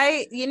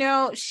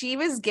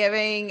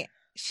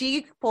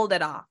 She pulled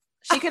it off.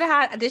 She could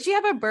have did she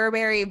have a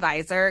Burberry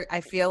visor? I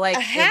feel like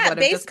it would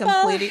have just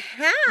completed.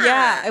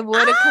 Yeah, it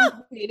would have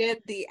completed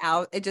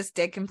it just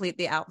did complete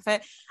the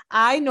outfit.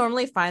 I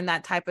normally find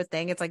that type of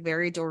thing, it's like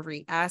very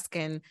Dorit-esque,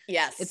 and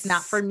it's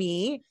not for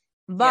me.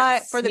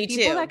 But for the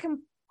people that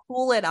can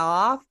pull it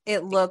off,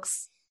 it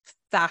looks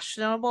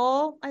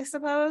fashionable, I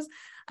suppose,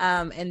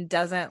 and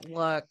doesn't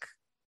look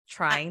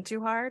trying too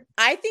hard.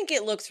 I think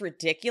it looks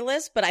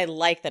ridiculous, but I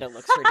like that it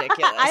looks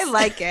ridiculous. I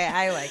like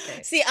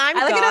it. See, I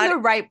like it on the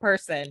right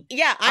person.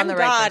 Yeah, I'm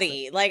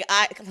gaudy. Like,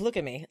 look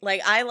at me.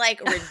 Like, I like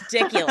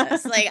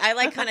ridiculous. Like, I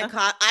like kind of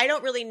I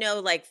don't really know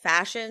like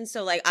fashion,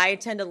 so like I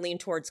tend to lean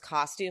towards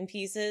costume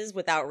pieces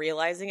without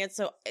realizing it.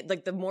 So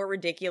like the more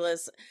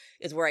ridiculous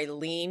is where I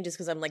lean, just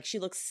because I'm like, she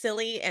looks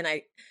silly, and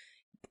I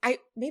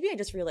maybe I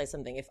just realized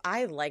something. If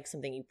I like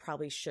something, you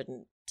probably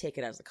shouldn't take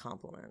it as a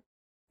compliment.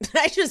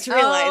 I just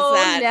realized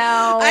that.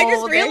 No, I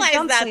just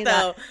realized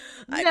that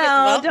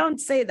though. Don't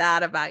say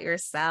that about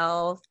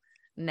yourself.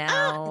 No,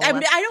 I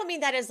don't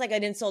mean that as like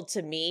an insult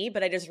to me,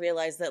 but I just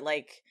realized that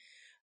like,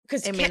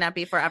 because it may not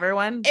be for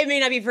everyone. It may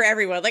not be for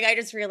everyone. Like I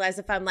just realized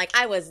if I'm like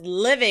I was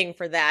living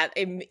for that,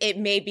 it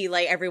may be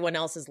like everyone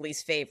else's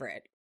least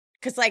favorite.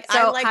 Because like,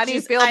 so how do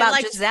you feel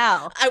about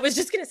Giselle? I was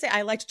just gonna say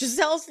I liked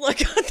Giselle's look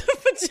on the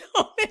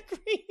Potomac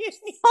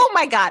reunion. Oh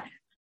my God!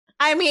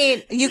 I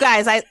mean, you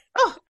guys,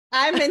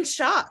 I'm in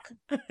shock.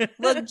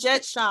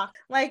 Legit shock.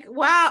 Like,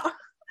 wow.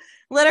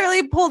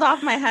 Literally pulled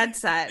off my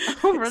headset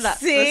over that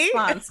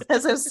response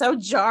because it was so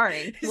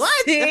jarring.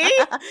 What? See?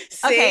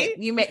 Okay,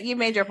 you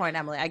made your point,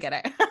 Emily. I get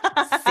it.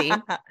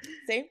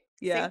 See?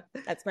 Yeah.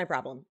 See? That's my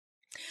problem.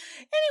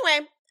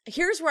 Anyway,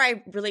 here's where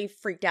I really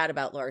freaked out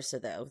about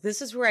Larsa, though.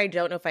 This is where I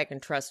don't know if I can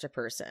trust a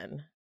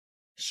person.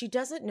 She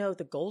doesn't know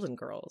the Golden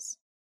Girls.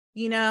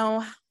 You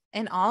know,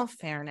 in all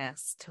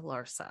fairness to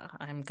Larsa,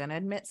 I'm going to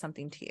admit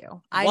something to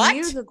you. I What?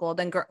 knew the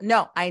Golden Girl.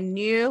 No, I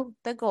knew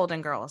the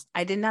Golden Girls.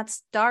 I did not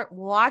start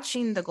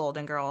watching the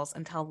Golden Girls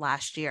until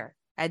last year.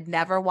 I'd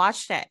never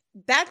watched it.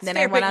 That's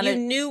fair, but you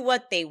knew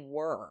what they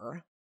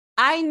were.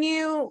 I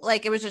knew,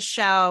 like, it was a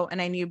show,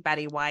 and I knew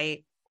Betty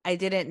White. I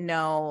didn't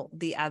know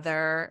the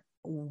other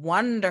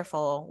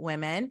wonderful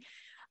women.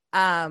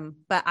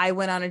 But I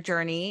went on a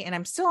journey, and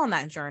I'm still on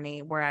that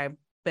journey where I've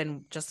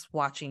been just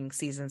watching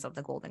seasons of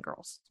the Golden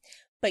Girls.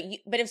 But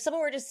if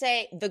someone were to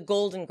say the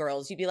Golden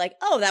Girls, you'd be like,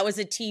 oh, that was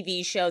a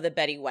TV show that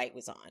Betty White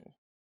was on.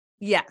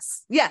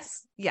 Yes.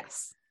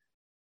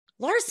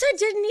 Larsa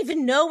didn't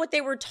even know what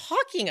they were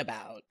talking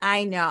about.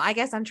 I know. I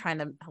guess I'm trying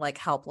to like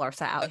help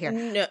Larsa out here.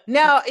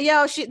 No,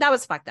 that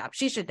was fucked up.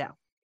 She should know.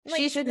 Like,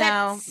 she should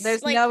know.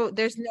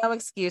 There's no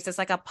excuse. It's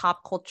like a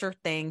pop culture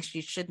thing. She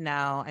should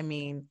know. I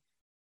mean,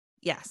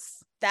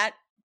 yes.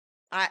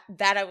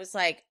 I was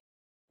like,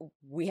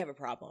 we have a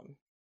problem.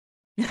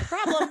 Because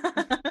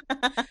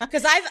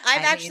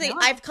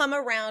I've come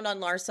around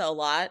on Larsa a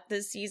lot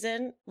this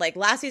season. Like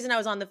last season I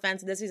was on the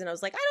fence, and this season I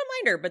was like, I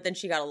don't mind her, but then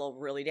she got a little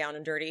really down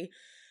and dirty.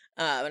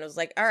 And I was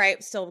like, all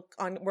right,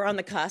 we're on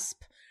the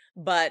cusp.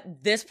 But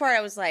this part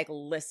I was like,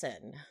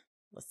 listen.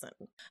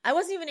 I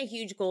wasn't even a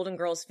huge Golden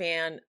Girls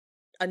fan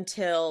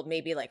until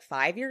maybe like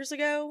 5 years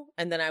ago.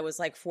 And then I was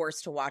like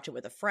forced to watch it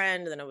with a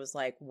friend. And then I was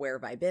like, where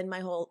have I been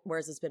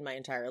where's this been my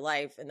entire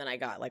life? And then I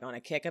got like on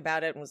a kick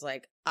about it and was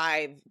like,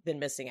 I've been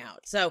missing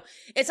out. So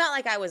it's not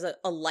like I was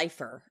a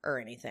lifer or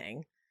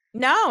anything.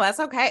 No,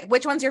 that's okay.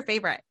 Which one's your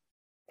favorite?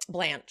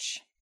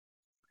 Blanche,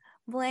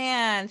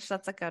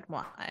 that's a good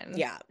one.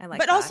 Yeah. I like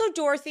but that. Also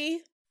Dorothy.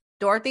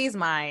 Dorothy's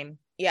mine.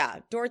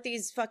 Yeah.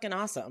 Dorothy's fucking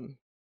awesome.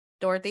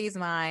 Dorothy's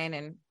mine.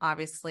 And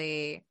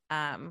obviously,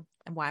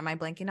 why am I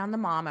blanking on the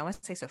mom? I want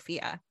to say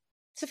Sophia.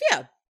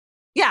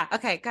 Yeah.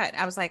 Okay, good.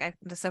 I was like,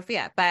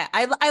 Sophia, but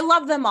I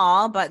love them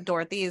all, but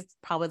Dorothy is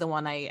probably the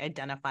one I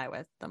identify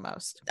with the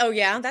most. Oh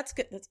yeah. That's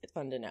good. That's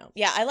fun to know.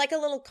 Yeah. I like a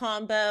little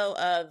combo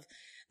of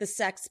the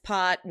sex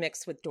pot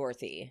mixed with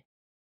Dorothy.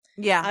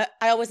 Yeah.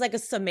 I always like a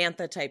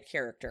Samantha type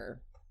character.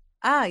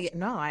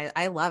 No,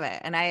 I love it.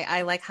 And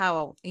I like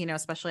how,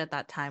 especially at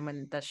that time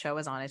when the show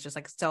was on, it's just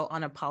like so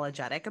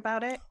unapologetic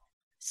about it.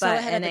 So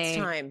ahead of its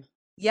time.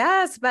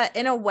 Yes, but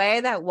in a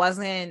way that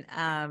wasn't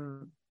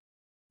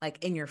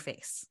like in your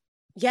face.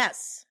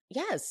 Yes.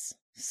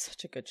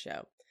 Such a good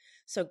show.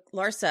 So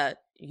Larsa,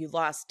 you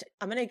lost.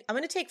 I'm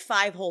gonna take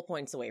 5 whole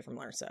points away from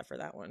Larsa for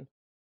that one.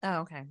 Oh,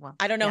 okay. Well,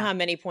 I don't know how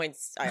many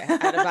points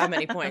out of how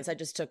many points. I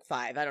just took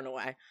 5. I don't know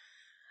why.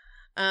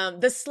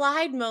 The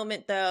slide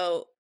moment,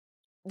 though,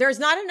 there's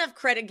not enough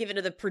credit given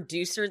to the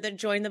producer that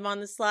joined them on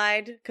the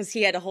slide because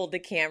he had to hold the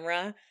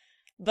camera.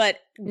 But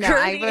no,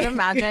 I would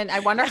imagine. I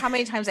wonder how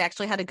many times they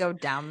actually had to go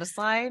down the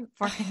slide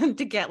for him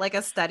to get like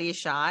a steady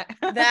shot.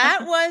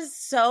 That was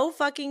so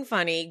fucking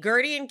funny.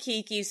 Gertie and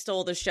Kiki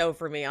stole the show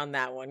for me on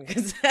that one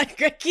because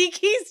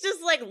Kiki's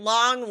just like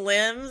long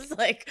limbs,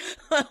 like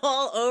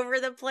all over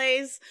the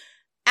place.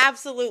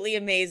 Absolutely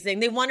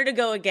amazing. They wanted to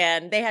go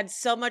again. They had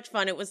so much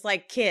fun. It was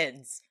like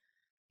kids.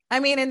 I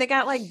mean, and they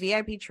got like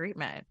VIP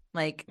treatment.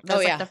 Like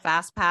there's like the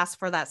fast pass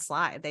for that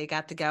slide. They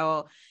got to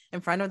go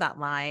in front of that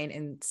line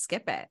and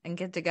skip it and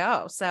get to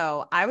go.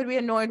 So I would be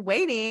annoyed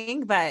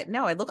waiting, but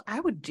no, I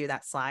would do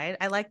that slide.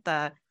 I like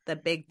the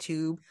big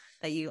tube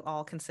that you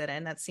all can sit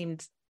in. That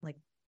seemed like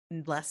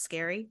less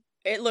scary.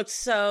 It looked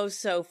so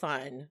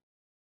fun.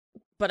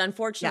 But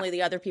unfortunately,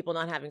 the other people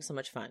not having so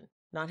much fun.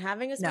 Not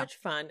having as much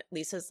fun.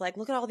 Lisa's like,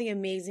 look at all the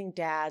amazing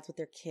dads with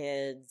their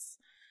kids.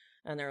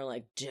 And they're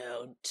like,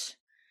 don't.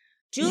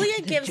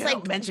 Julia gives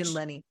don't mention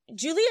Lenny.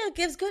 Julia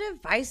gives good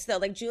advice though.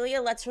 Like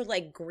Julia lets her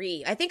like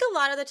grieve. I think a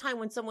lot of the time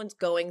when someone's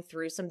going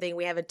through something,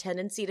 we have a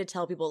tendency to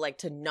tell people like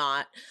to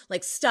not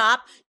like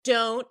stop,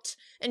 don't.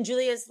 And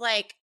Julia's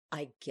like,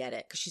 I get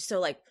it, because she's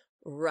so like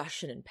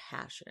Russian and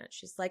passionate.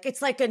 She's like,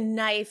 it's like a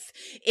knife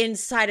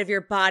inside of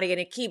your body and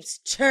it keeps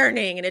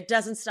turning and it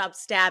doesn't stop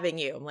stabbing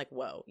you. I'm like,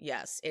 whoa,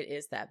 yes, it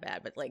is that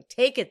bad, but like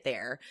take it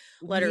there,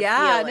 let her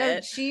feel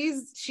it.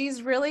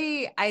 She's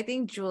really, I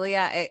think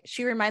Julia,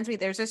 she reminds me,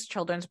 there's this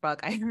children's book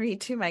I read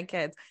to my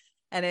kids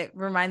and it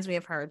reminds me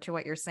of her, to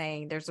what you're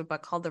saying. There's a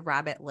book called The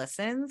Rabbit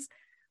Listens.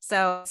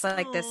 So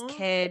like this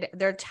kid,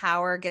 their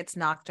tower gets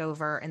knocked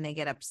over and they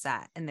get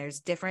upset. And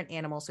there's different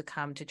animals who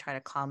come to try to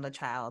calm the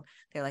child.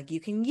 They're like, you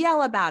can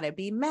yell about it,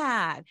 be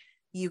mad.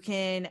 You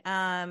can,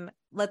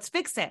 let's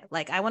fix it.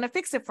 Like, I want to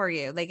fix it for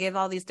you. They gave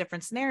all these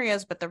different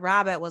scenarios, but the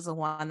rabbit was the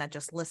one that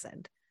just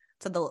listened.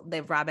 So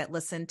the rabbit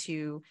listened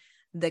to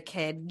the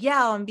kid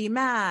yell and be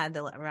mad.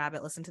 The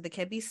rabbit listened to the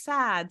kid be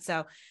sad.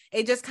 So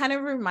it just kind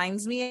of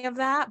reminds me of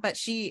that.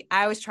 But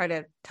I always try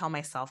to tell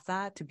myself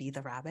that, to be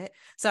the rabbit.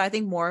 So I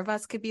think more of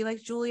us could be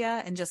like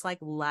Julia and just like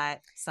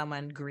let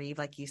someone grieve,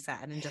 like you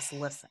said, and just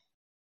listen.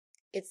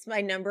 It's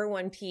my number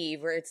one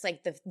peeve, where it's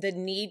like the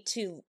need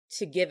to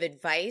give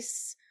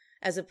advice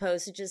as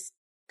opposed to just,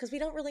 because we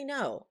don't really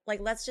know. Like,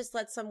 let's just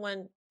let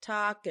someone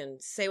talk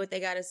and say what they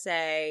got to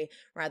say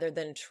rather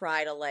than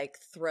try to like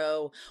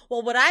throw.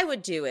 Well, what I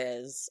would do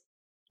is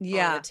on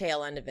the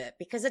tail end of it,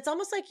 because it's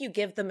almost like you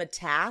give them a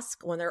task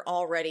when they're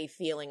already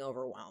feeling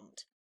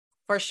overwhelmed.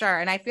 For sure.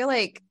 And I feel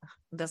like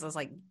this is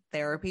like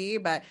therapy,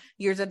 but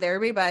years of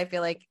therapy, but I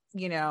feel like,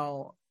 you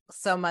know,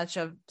 so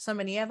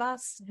many of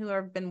us who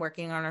have been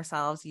working on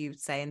ourselves, you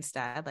say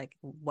instead, like,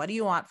 what do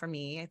you want from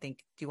me? I think,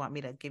 do you want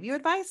me to give you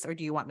advice or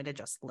do you want me to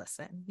just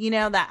listen? You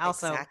know, that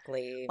also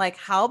like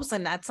helps.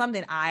 And that's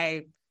something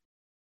I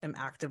am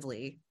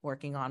actively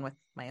working on with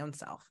my own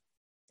self.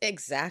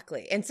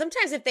 Exactly. And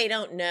sometimes if they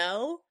don't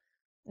know,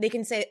 they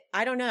can say,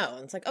 I don't know.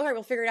 And it's like, all right,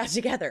 we'll figure it out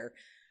together.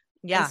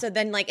 Yeah. And so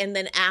then and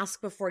then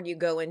ask before you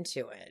go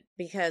into it,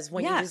 because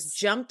when you just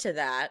jump to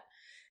that,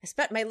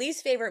 my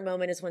least favorite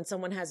moment is when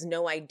someone has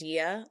no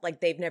idea,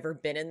 like they've never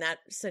been in that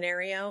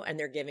scenario and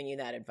they're giving you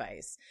that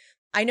advice.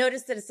 I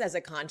noticed that it's as a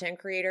content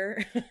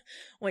creator,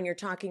 when you're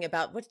talking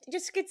about what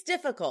just gets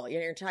difficult,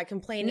 you're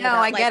complaining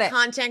about like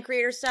content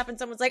creator stuff, and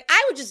someone's like,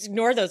 I would just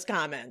ignore those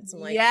comments.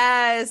 I'm like,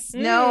 yes,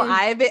 no,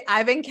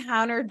 I've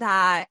encountered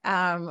that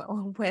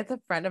with a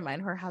friend of mine.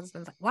 Her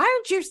husband's like, why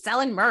aren't you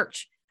selling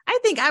merch? I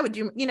think I would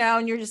do, you know,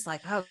 and you're just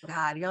like, oh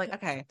God, you're like,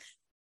 okay.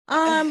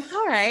 All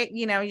right.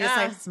 You know, you're just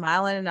like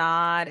smiling and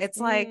nod. It's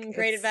like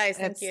great advice.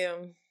 Thank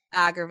you.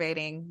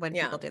 Aggravating when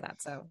people do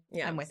that. So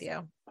I'm with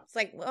you. It's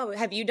like, oh,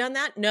 have you done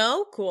that?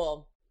 No?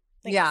 Cool.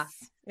 Thanks.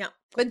 Yeah.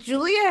 But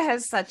Julia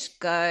has such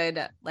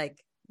good, like,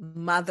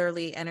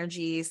 motherly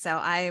energy. So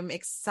I'm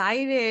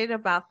excited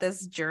about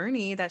this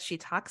journey that she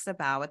talks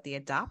about with the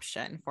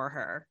adoption for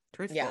her,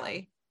 truthfully.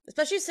 Yeah.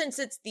 Especially since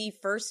it's the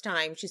first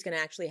time she's going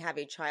to actually have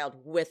a child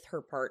with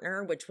her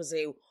partner, which was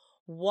a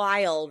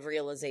wild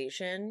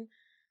realization,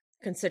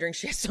 considering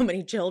she has so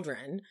many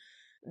children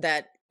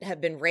that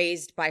have been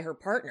raised by her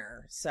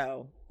partner.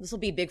 So this will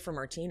be big for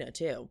Martina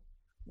too.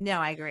 No,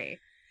 I agree.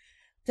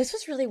 This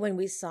was really when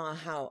we saw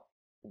how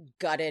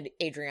gutted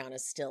Adriana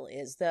still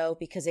is, though,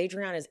 because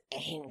Adriana's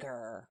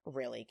anger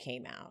really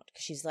came out.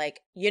 She's like,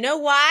 you know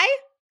why?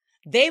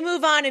 They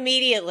move on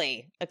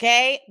immediately,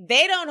 okay?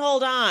 They don't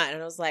hold on.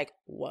 And I was like,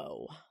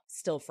 whoa,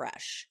 still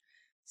fresh.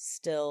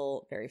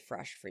 Still very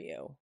fresh for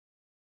you.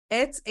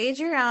 It's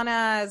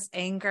Adriana's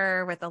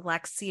anger with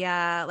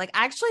Alexia. Like,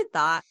 I actually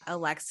thought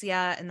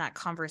Alexia in that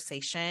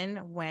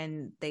conversation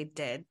when they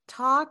did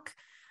talk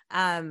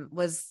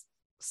was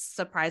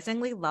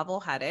surprisingly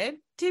level-headed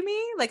to me.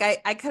 Like,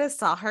 I could have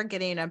saw her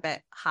getting a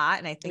bit hot,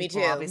 and I think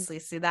we'll obviously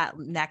see that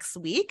next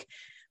week.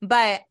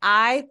 But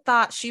I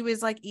thought she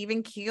was like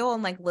even keel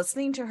and like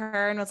listening to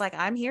her and was like,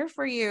 I'm here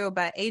for you.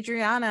 But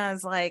Adriana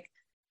is like,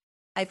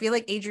 I feel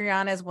like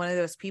Adriana is one of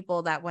those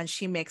people that when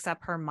she makes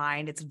up her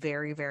mind, it's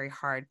very, very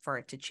hard for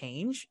it to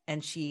change.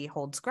 And she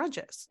holds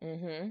grudges.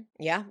 Mm-hmm.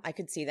 Yeah, I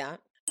could see that.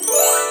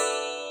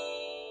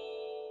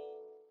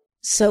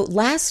 So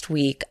last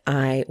week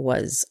I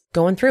was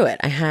going through it.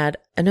 I had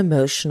an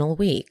emotional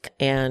week.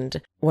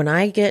 And when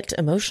I get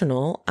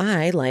emotional,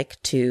 I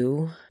like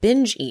to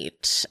binge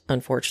eat,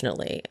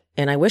 unfortunately.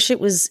 And I wish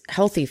it was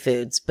healthy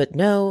foods, but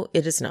no,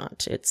 it is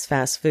not. It's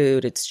fast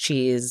food, it's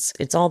cheese,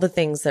 it's all the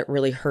things that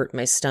really hurt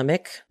my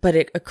stomach. But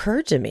it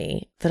occurred to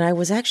me that I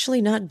was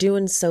actually not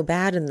doing so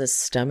bad in the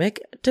stomach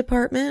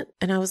department.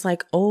 And I was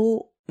like,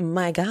 oh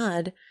my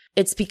God,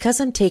 it's because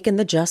I'm taking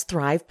the Just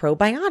Thrive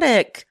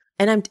probiotic.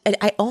 And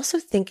I also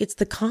think it's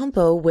the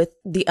combo with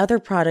the other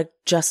product,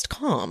 Just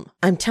Calm.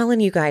 I'm telling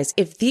you guys,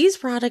 if these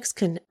products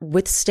can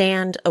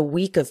withstand a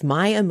week of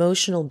my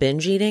emotional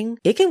binge eating,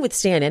 it can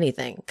withstand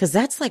anything, because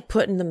that's like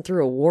putting them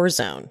through a war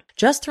zone.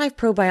 Just Thrive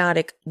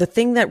Probiotic, the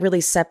thing that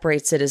really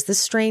separates it is this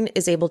strain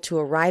is able to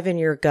arrive in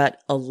your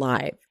gut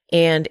alive.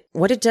 And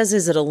what it does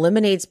is it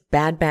eliminates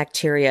bad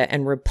bacteria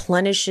and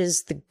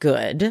replenishes the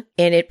good,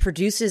 and it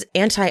produces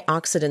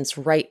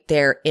antioxidants right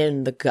there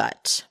in the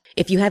gut.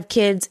 If you have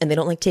kids and they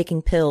don't like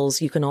taking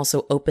pills, you can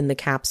also open the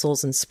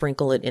capsules and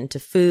sprinkle it into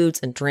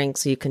foods and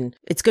drinks. So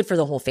it's good for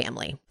the whole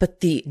family. But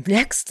the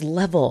next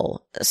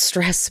level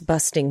stress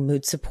busting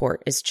mood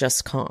support is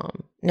Just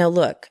Calm. Now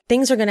look,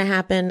 things are going to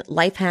happen.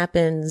 Life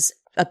happens.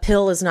 A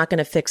pill is not going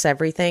to fix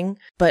everything,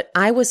 but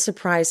I was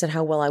surprised at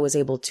how well I was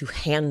able to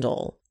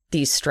handle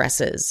these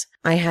stresses.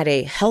 I had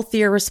a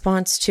healthier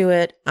response to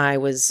it. I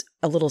was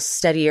a little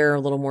steadier,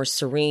 a little more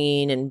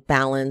serene and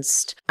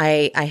balanced.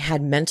 I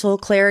had mental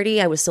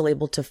clarity. I was still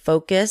able to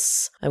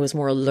focus. I was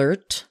more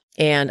alert.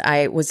 And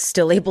I was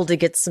still able to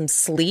get some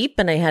sleep,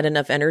 and I had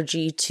enough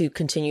energy to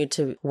continue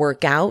to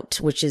work out,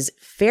 which is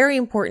very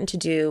important to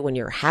do when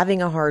you're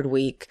having a hard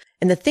week.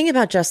 And the thing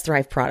about Just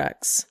Thrive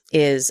products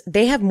is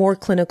they have more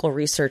clinical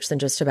research than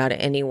just about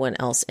anyone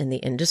else in the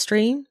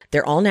industry.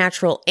 They're all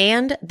natural,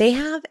 and they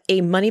have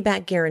a money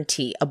back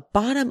guarantee, a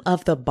bottom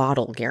of the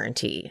bottle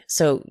guarantee.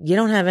 So you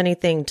don't have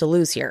anything to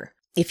lose here.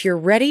 If you're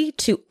ready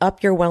to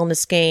up your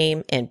wellness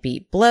game and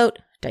beat bloat,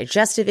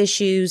 digestive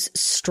issues,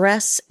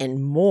 stress,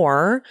 and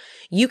more,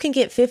 you can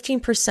get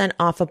 15%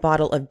 off a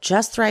bottle of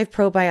Just Thrive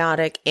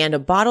Probiotic and a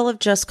bottle of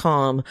Just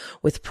Calm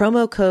with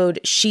promo code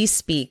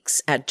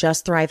SHESPEAKS at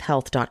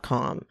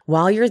justthrivehealth.com.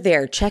 While you're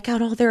there, check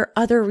out all their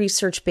other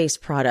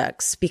research-based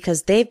products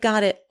because they've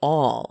got it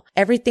all.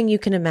 Everything you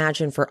can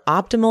imagine for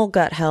optimal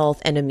gut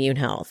health and immune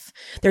health.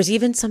 There's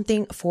even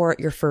something for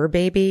your fur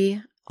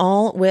baby,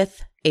 all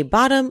with a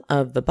bottom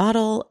of the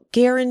bottle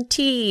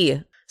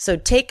guarantee. So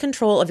take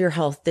control of your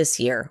health this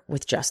year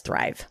with Just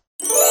Thrive.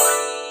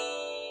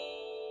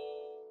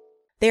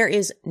 There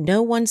is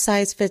no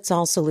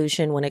one-size-fits-all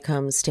solution when it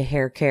comes to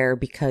hair care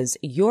because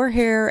your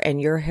hair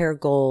and your hair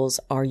goals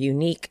are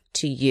unique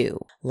to you.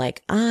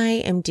 Like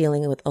I am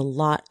dealing with a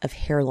lot of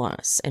hair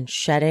loss and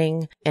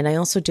shedding, and I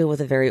also deal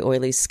with a very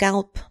oily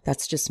scalp.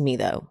 That's just me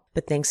though.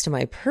 But thanks to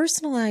my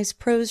personalized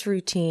Prose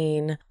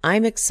routine,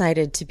 I'm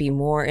excited to be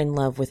more in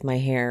love with my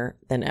hair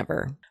than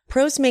ever.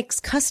 Prose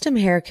makes custom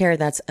hair care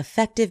that's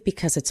effective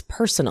because it's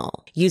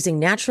personal. Using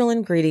natural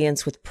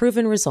ingredients with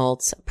proven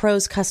results,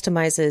 Prose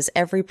customizes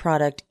every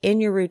product in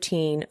your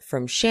routine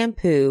from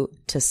shampoo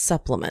to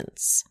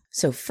supplements.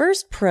 So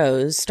first,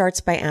 Prose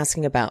starts by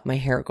asking about my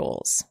hair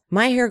goals.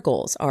 My hair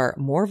goals are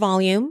more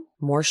volume,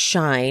 more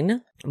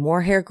shine,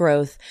 more hair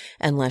growth,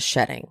 and less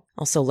shedding.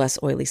 Also less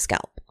oily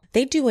scalp.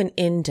 They do an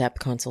in-depth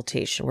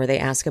consultation where they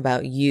ask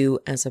about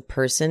you as a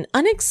person,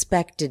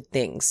 unexpected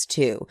things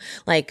too,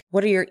 like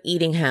what are your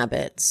eating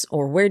habits,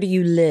 or where do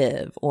you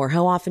live, or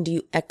how often do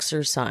you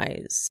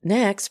exercise?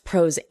 Next,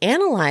 Prose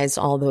analyze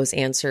all those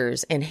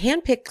answers and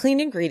handpick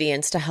clean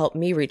ingredients to help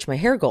me reach my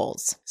hair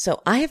goals.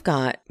 So I have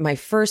got my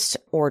first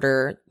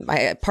order,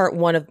 part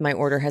one of my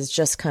order has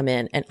just come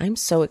in, and I'm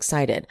so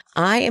excited.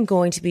 I am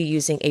going to be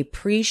using a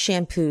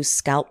pre-shampoo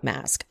scalp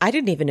mask. I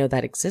didn't even know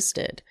that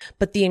existed,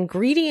 but the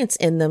ingredients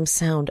in them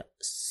sound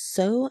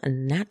so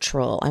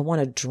natural. I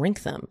want to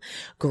drink them.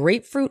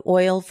 Grapefruit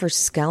oil for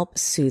scalp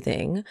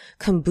soothing,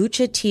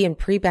 kombucha tea and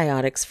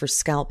prebiotics for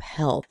scalp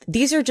health.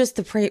 These are just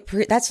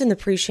that's in the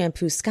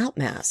pre-shampoo scalp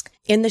mask.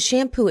 In the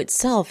shampoo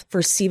itself,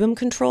 for sebum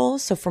control,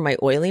 so for my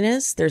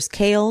oiliness, there's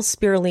kale,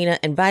 spirulina,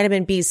 and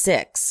vitamin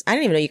B6. I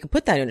didn't even know you could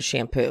put that in a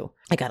shampoo.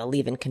 I got a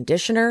leave-in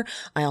conditioner.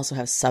 I also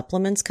have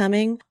supplements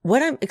coming.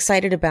 What I'm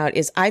excited about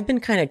is I've been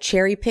kind of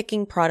cherry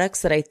picking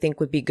products that I think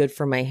would be good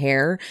for my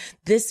hair.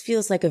 This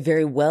feels like a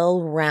very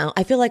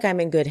I feel like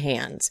I'm in good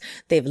hands.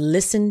 They've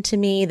listened to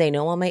me. They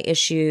know all my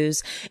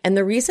issues. And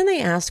the reason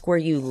they ask where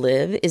you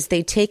live is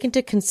they take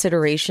into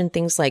consideration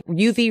things like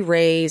UV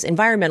rays,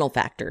 environmental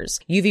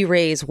factors, UV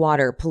rays,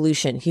 water,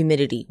 pollution,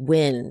 humidity,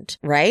 wind,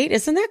 right?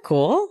 Isn't that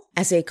cool?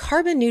 As a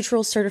carbon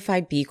neutral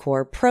certified B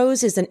Corp,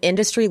 Prose is an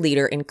industry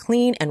leader in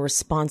clean and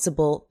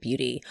responsible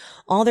beauty.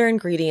 All their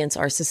ingredients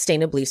are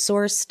sustainably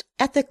sourced,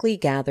 ethically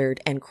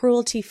gathered, and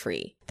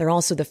cruelty-free. They're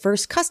also the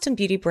first custom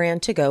beauty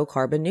brand to go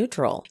carbon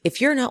neutral. If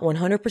you're not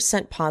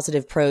 100%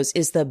 positive Prose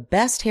is the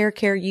best hair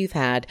care you've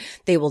had,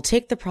 they will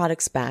take the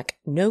products back,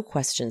 no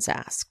questions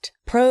asked.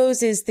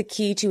 Prose is the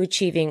key to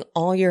achieving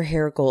all your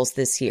hair goals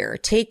this year.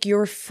 Take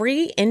your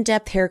free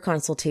in-depth hair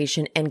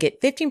consultation and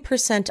get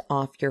 15%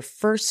 off your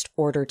first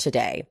order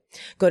today.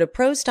 Go to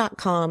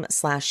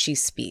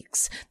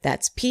prose.com/shespeaks.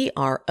 That's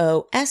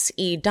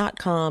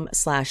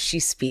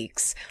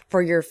prose.com/shespeaks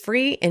for your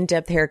free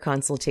in-depth hair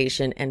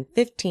consultation and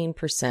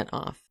 15%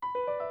 off.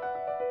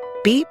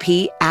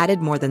 BP added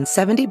more than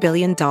 $70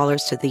 billion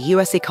to the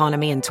U.S.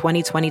 economy in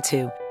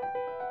 2022.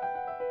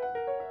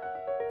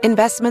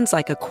 Investments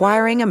like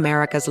acquiring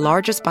America's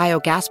largest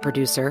biogas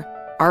producer,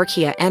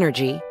 RHOM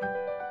Energy,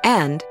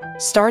 and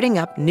starting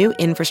up new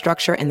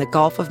infrastructure in the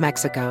Gulf of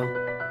Mexico.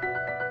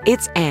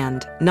 It's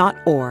and, not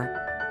or.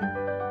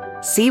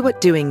 See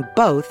what doing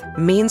both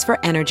means for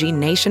energy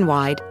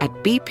nationwide at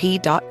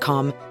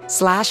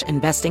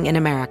bp.com/investing in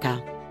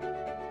America.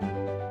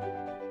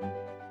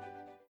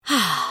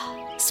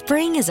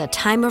 Spring is a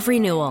time of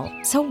renewal,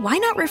 so why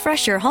not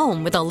refresh your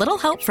home with a little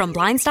help from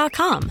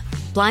Blinds.com?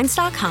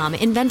 Blinds.com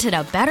invented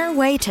a better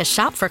way to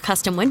shop for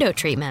custom window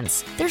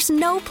treatments. There's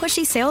no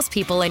pushy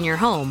salespeople in your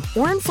home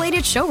or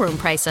inflated showroom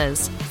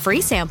prices.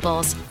 Free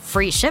samples,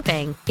 free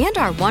shipping, and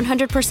our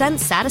 100%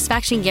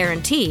 satisfaction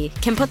guarantee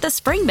can put the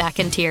spring back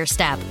into your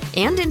step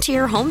and into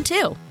your home,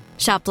 too.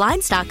 Shop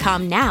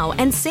Blinds.com now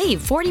and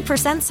save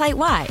 40%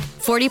 site-wide.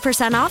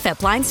 40% off at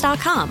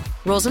Blinds.com.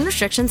 Rules and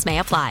restrictions may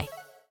apply.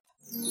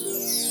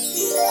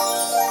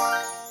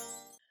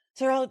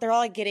 So they're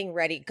all getting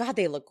ready. God,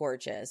 they look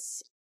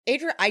gorgeous.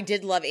 I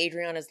did love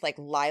Adriana's like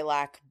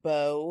lilac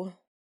bow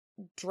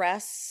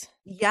dress.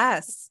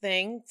 Yes.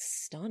 Thing.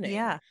 Stunning.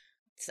 Yeah.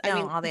 I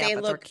mean, all the they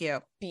outfits look are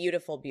cute.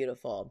 Beautiful,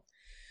 beautiful.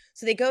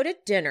 So they go to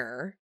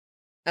dinner.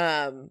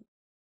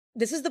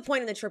 This is the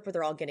point in the trip where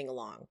they're all getting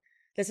along.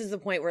 This is the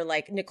point where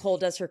like Nicole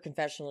does her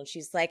confessional and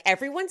she's like,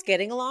 everyone's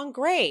getting along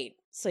great.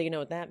 So you know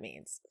what that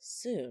means.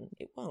 Soon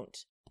it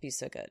won't be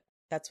so good.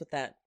 That's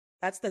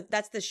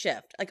the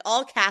shift. Like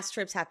all cast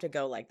trips have to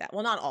go like that.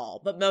 Well, not all,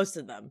 but most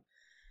of them.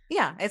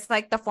 Yeah, it's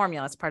like the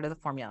formula. It's part of the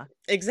formula.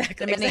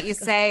 Exactly. The minute you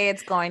say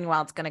it's going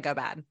well, it's going to go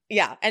bad.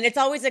 Yeah. And it's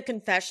always a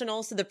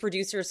confessional. So the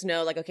producers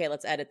know, like, okay,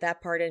 let's edit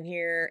that part in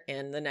here.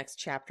 And the next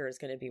chapter is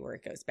going to be where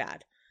it goes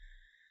bad.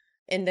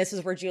 And this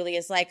is where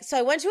Julia's like, so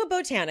I went to a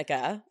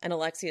botanica. And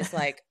Alexia's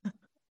like,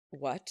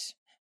 what?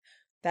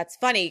 That's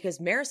funny because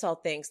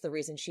Marisol thinks the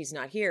reason she's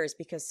not here is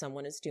because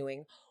someone is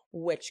doing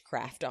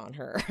witchcraft on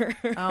her.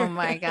 Oh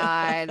my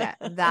God.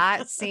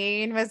 That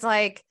scene was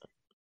like,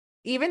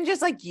 even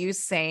just like you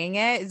saying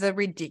it, the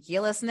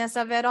ridiculousness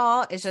of it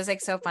all is just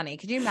like so funny.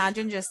 Could you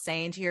imagine just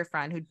saying to your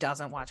friend who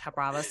doesn't watch Hot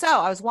Bravo, so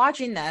I was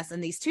watching this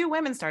and these two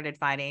women started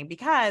fighting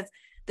because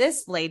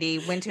this lady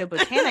went to a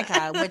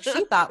botanica, which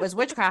she thought was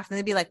witchcraft. And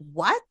they'd be like,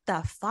 what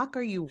the fuck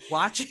are you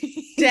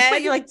watching?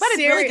 But you're like, but it's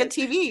really good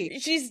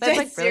TV. She's That's dead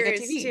like really serious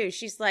good TV. too.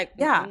 She's like,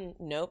 yeah,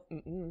 nope,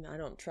 I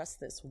don't trust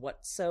this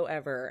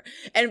whatsoever.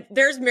 And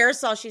there's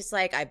Marisol. She's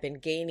like, I've been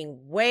gaining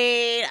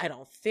weight. I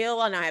don't feel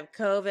well. Now I have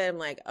COVID. I'm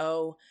like,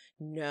 oh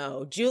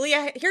no.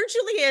 Julia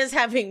is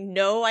having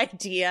no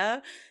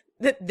idea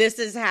that this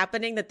is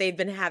happening, that they've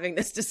been having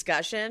this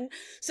discussion.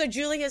 So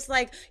Julia's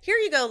like, here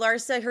you go,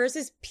 Larsa. Hers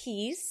is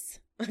peace.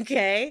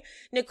 Okay.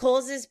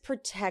 Nicole's is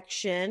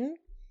protection.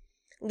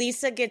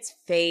 Lisa gets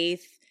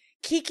faith.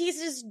 Kiki's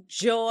is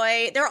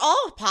joy. They're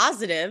all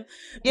positive.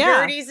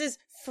 Yeah. Birdie's is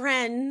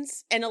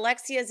friends. And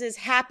Alexia's is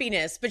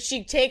happiness. But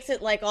she takes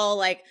it like all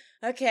like,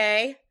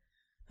 okay,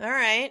 all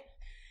right.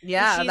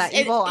 Yeah, that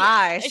evil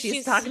eye.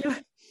 She's talking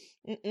about.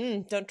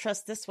 Don't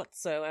trust this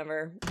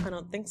whatsoever. I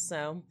don't think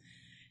so.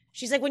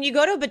 She's like, when you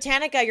go to a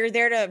botanica, you're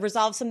there to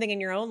resolve something in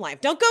your own life.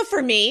 Don't go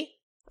for me.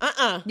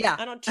 Yeah.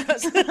 I don't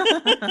trust.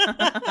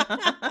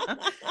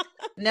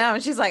 No,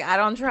 she's like, I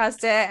don't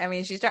trust it. I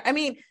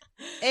mean,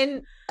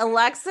 in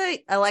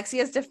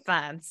Alexia's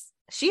defense,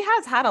 she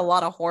has had a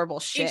lot of horrible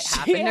shit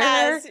happen to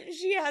her.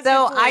 She has.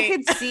 So I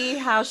could see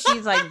how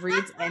she's like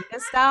reads into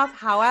stuff.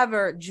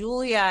 However,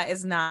 Julia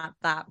is not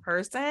that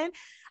person.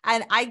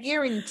 And I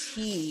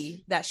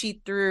guarantee that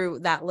she threw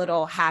that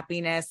little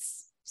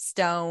happiness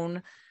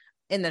stone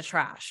in the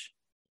trash.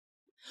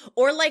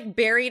 Or like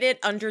buried it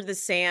under the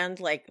sand,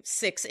 like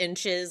 6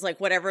 inches, like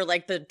whatever,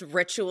 like the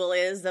ritual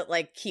is that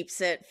like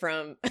keeps it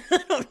from,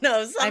 I don't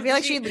know. I feel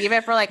like she'd leave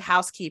it for like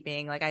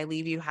housekeeping. Like, I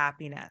leave you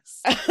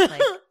happiness.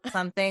 Like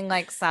something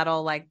like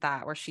subtle like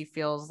that, where she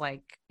feels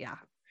like, yeah.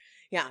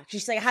 Yeah.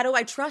 She's like, how do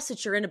I trust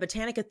that you're in a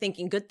botanica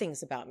thinking good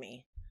things about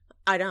me?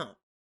 I don't.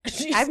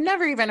 I've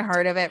never even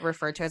heard of it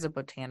referred to as a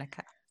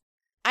botanica.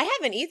 I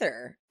haven't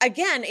either.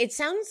 Again, it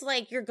sounds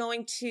like you're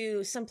going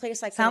to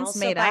someplace like sounds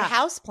made buy up.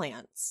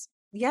 houseplants.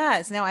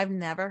 Yes. No, I've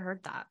never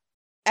heard that.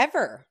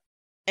 Ever.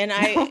 And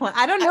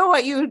I don't know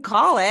what you would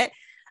call it.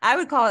 I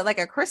would call it like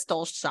a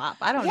crystal shop.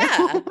 I don't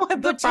know.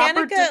 What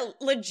Botanica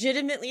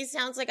legitimately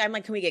sounds like, I'm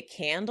like, can we get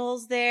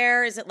candles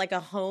there? Is it like a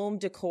home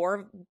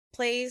decor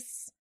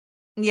place?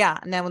 Yeah,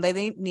 no,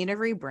 they need to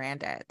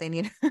rebrand it. They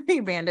need to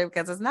rebrand it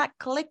because it's not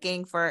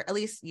clicking for at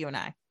least you and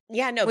I.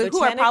 Yeah, no,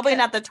 who are probably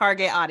not the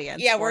target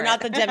audience. Yeah, we're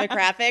not the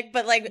demographic,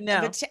 but like,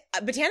 no.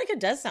 Botanica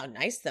does sound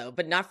nice though,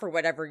 but not for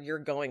whatever you're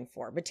going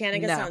for.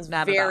 Botanica sounds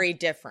very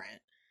different.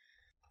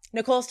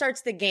 Nicole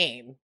starts the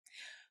game.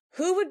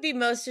 Who would be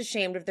most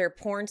ashamed of their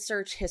porn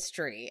search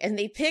history? And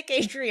they pick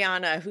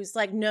Adriana, who's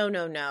like,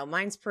 no,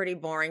 mine's pretty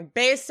boring.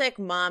 Basic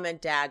mom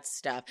and dad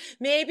stuff.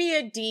 Maybe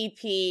a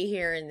DP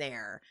here and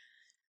there.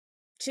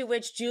 To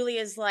which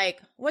Julia's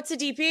like, what's a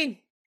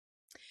DP?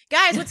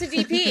 Guys, what's a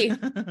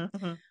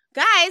DP?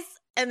 Guys,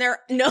 and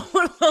no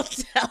one will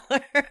tell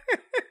her.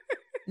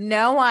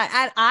 No one.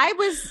 And I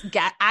was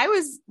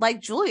like,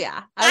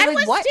 Julia, I was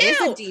like, what is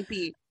a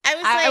DP?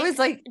 I was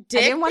like, I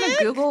didn't want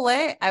to Google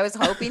it. I was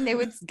hoping they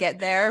would get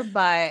there,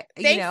 but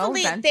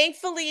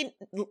thankfully,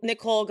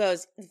 Nicole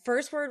goes,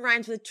 first word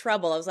rhymes with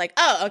trouble. I was like,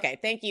 oh, okay,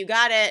 thank you,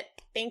 got it,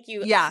 thank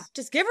you. Yeah,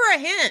 just give her a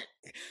hint.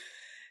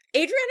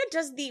 Adriana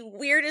does the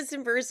weirdest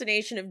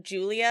impersonation of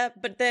Julia,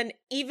 but then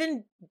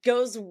even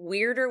goes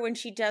weirder when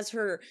she does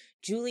her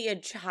Julia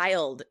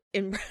Child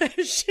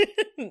impression.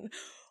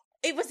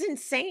 It was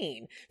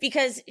insane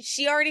because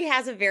she already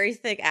has a very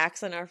thick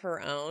accent of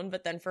her own,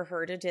 but then for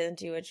her to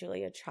do a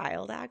Julia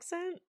Child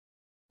accent.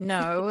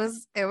 No,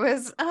 it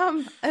was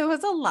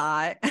a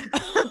lot.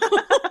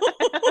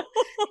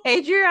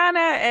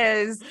 Adriana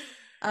is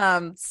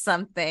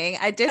something.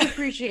 I did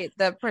appreciate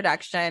the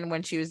production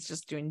when she was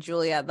just doing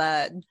Julia,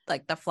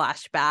 the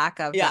flashback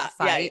of that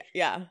fight.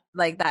 Yeah.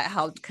 Like that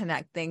helped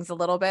connect things a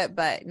little bit,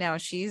 but no,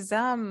 she's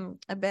a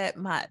bit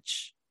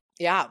much.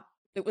 Yeah.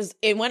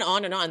 It went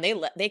on and on.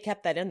 They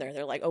kept that in there.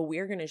 They're like, oh,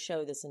 we're going to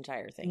show this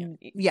entire thing.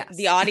 Yes.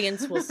 The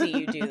audience will see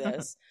you do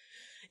this.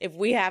 If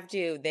we have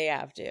to, they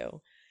have to.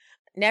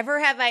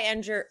 Never have I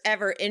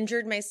ever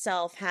injured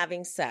myself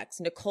having sex.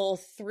 Nicole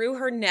threw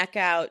her neck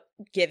out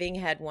giving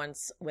head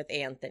once with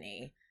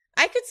Anthony.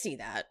 I could see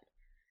that.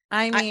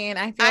 I mean,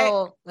 I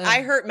feel...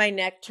 I hurt my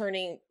neck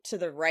turning to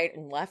the right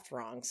and left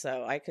wrong,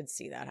 so I could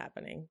see that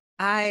happening.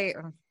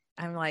 I'm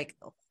like...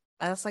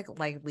 That's like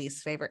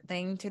least favorite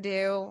thing to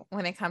do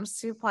when it comes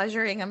to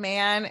pleasuring a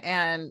man.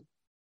 And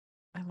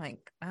I'm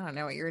like, I don't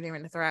know what you're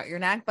doing to throw out your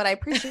neck, but I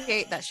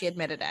appreciate that she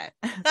admitted it.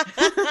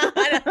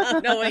 I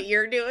don't know what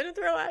you're doing to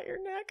throw out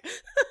your neck.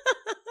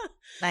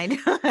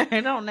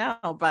 I don't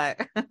know,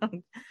 but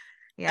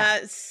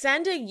yeah.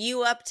 Send a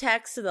you up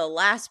text to the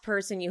last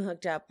person you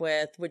hooked up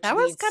with, which that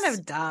was kind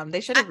of dumb. They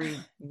should have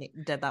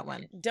did that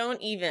one.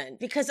 Don't even,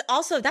 because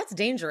also that's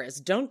dangerous.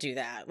 Don't do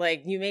that.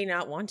 Like, you may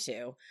not want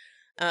to.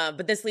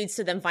 But this leads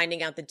to them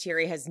finding out that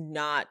Thierry has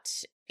not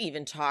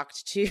even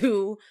talked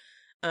to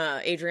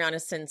Adriana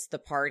since the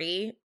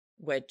party,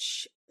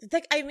 which,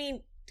 like, I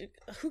mean,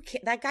 who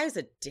can that guy's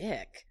a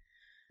dick.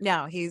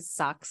 No, he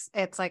sucks.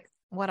 It's like,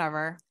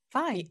 whatever.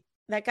 Fine.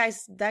 That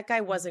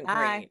guy wasn't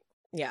great.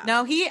 Yeah.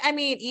 No,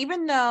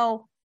 even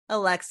though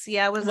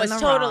Alexia was in the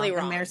totally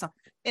wrong.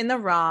 In the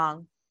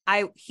wrong.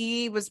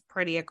 He was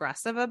pretty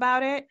aggressive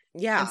about it.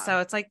 Yeah. And so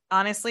it's like,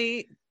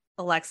 honestly,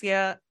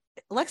 Alexia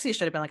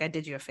should have been like, I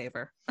did you a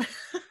favor.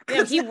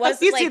 Yeah, he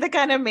was you see the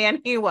kind of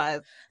man he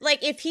was.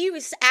 Like, if he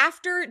was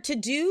after to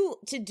do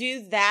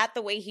that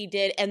the way he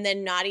did and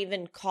then not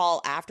even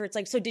call after, it's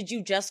like, so did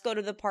you just go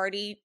to the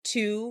party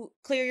to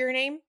clear your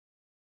name?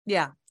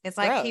 Yeah. It's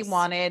like Gross. He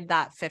wanted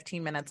that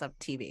 15 minutes of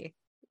TV.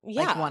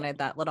 Yeah. Like, wanted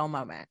that little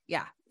moment.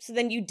 Yeah. So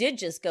then you did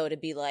just go to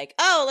be like,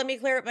 oh, let me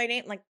clear up my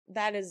name. Like,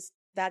 that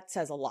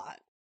says a lot,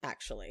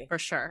 actually. For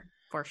sure.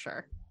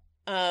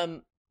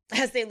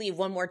 As they leave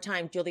one more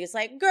time, Julia's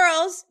like,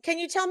 girls, can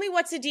you tell me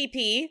what's a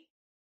DP?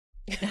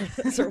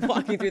 As we're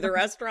walking through the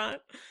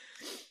restaurant.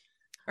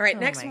 All right,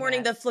 next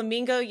morning, the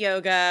flamingo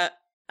yoga.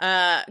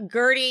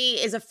 Gertie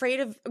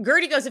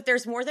goes, if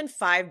there's more than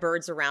 5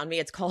 birds around me,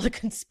 it's called a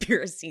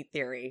conspiracy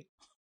theory.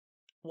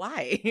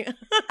 Why?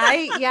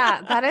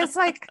 That is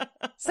like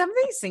some of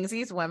these things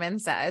these women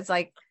say. It's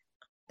like,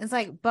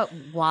 but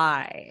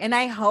why? And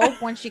I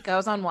hope when she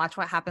goes on Watch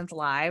What Happens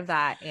Live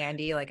that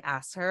Andy like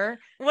asks her,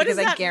 because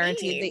I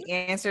guarantee the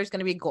answer is going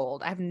to be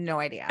gold. I have no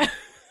idea.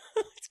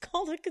 It's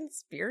called a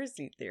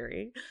conspiracy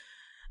theory.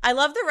 I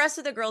love the rest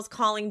of the girls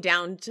calling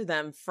down to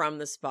them from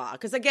the spa,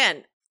 because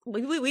again,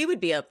 we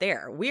would be up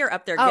there. We are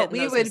up there getting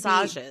those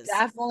massages.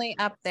 Definitely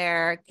up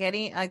there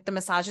getting, like, the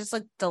massages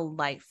look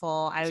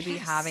delightful. I would be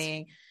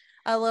having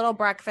a little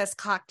breakfast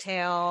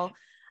cocktail.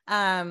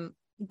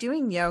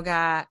 Doing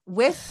yoga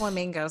with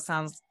flamingos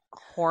sounds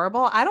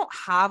horrible. I don't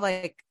have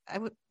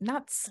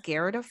not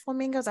scared of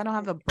flamingos. I don't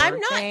have a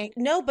bird thing.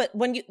 No, but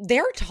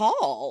they're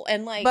tall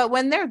and like, but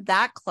when they're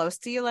that close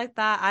to you like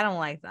that, I don't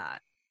like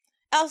that.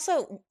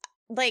 Also,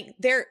 like,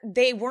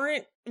 they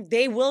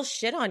will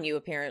shit on you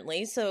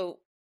apparently. So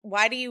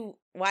why do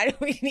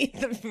we need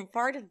them for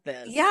part of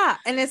this? Yeah.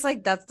 And it's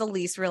like, that's the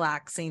least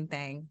relaxing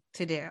thing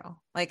to do.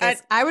 Like,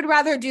 I would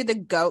rather do the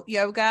goat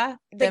yoga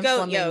than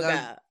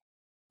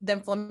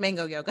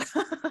flamingo yoga.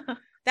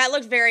 That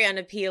looked very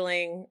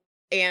unappealing.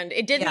 And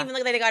it didn't even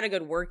look like they got a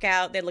good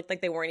workout. They looked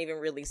like they weren't even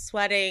really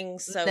sweating.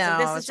 So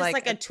this is just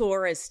like a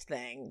tourist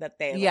thing that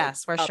they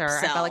for upsell. Sure.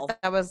 I felt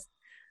like that was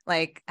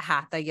like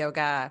hatha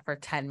yoga for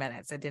 10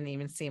 minutes. It didn't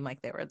even seem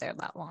like they were there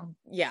that long.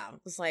 Yeah.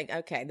 It was like,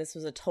 okay, this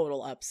was a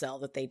total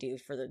upsell that they do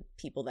for the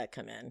people that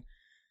come in.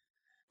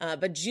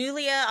 But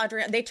Julia,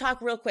 Adriana, they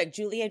talk real quick.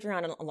 Julia,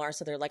 Adriana, and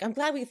Larsa, they're like, I'm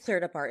glad we've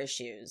cleared up our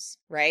issues,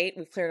 right?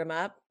 We've cleared them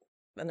up.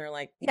 And they're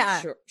like,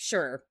 yeah,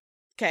 sure.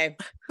 Okay.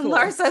 Cool.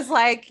 Larsa's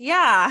like,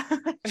 yeah.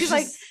 She's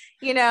like,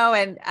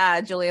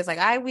 and Julia's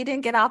like, we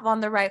didn't get off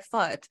on the right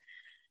foot.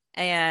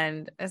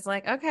 And it's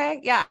like, okay,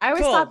 yeah. I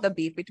always thought the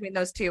beef between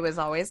those two was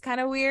always kind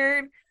of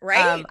weird.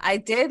 Right. I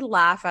did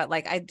laugh at,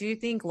 like, I do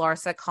think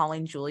Larsa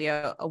calling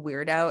Julia a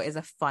weirdo is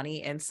a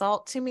funny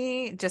insult to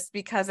me, just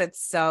because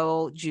it's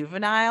so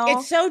juvenile.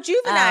 It's so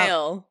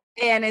juvenile.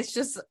 And it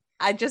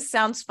just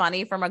sounds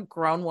funny from a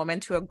grown woman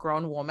to a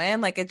grown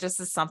woman. Like, it just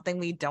is something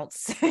we don't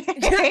say.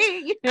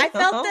 I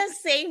felt the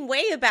same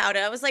way about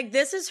it. I was like,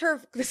 this is her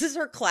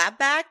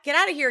clapback. Get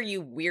out of here,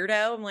 you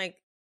weirdo. I'm like,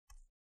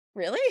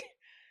 really?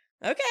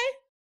 Okay.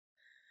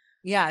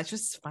 Yeah, it's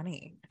just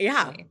funny.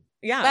 Yeah.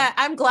 Yeah. But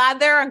I'm glad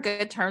they're on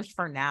good terms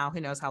for now.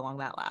 Who knows how long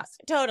that lasts.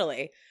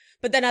 Totally.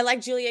 But then I like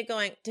Julia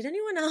going, did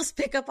anyone else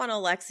pick up on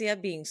Alexia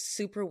being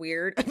super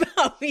weird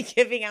about me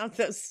giving out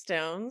those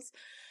stones?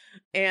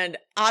 And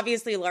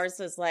obviously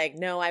Larsa's like,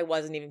 no, I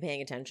wasn't even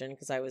paying attention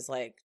because I was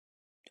like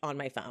on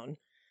my phone.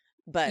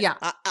 But yeah,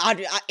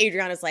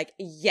 Adriana's like,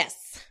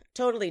 yes,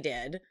 totally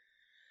did.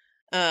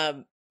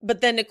 But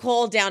then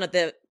Nicole down at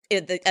the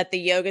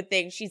yoga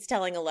thing, she's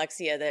telling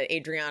Alexia that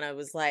Adriana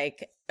was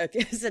like,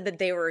 said that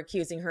they were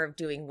accusing her of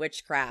doing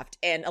witchcraft.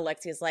 And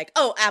Alexia's like,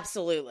 oh,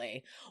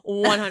 absolutely.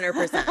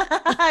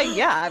 100%.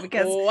 Yeah,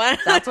 because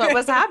that's what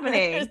was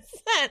happening.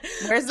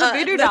 Where's the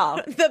voodoo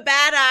doll? The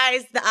bad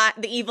eyes,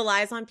 the evil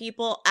eyes on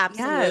people.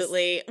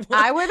 Absolutely. Yes.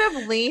 I would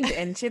have leaned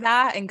into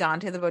that and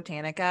gone to the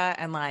Botanica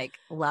and like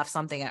left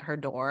something at her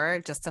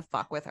door just to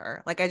fuck with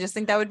her. Like, I just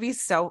think that would be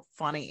so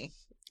funny.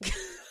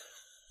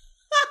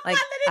 Like,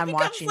 I'm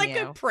watching like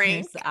you. A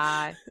prank.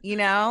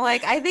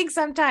 Like, I think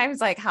sometimes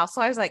like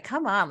housewives, like,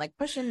 come on, like,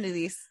 push into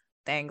these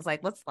things.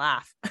 Like, let's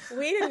laugh.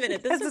 Wait a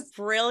minute. This is a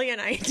brilliant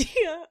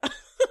idea.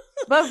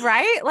 But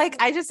right? Like,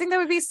 I just think that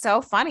would be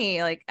so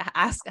funny. Like,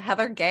 ask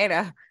Heather Gay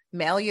to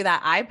mail you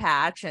that eye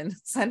patch and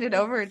send it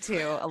over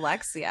to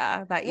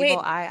Alexia, that evil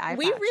eye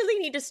we patch. really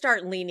need to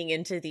start leaning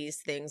into these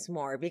things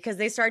more because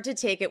they start to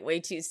take it way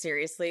too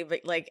seriously.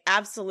 But like,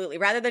 absolutely,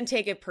 rather than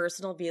take it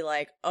personal, be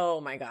like,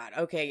 oh my God,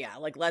 okay, yeah,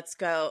 like let's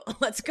go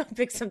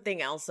pick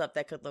something else up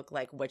that could look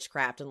like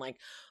witchcraft and like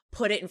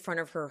put it in front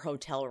of her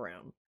hotel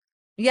room.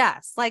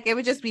 Yes, like it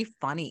would just be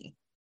funny.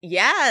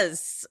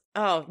 Yes.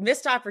 Oh,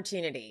 missed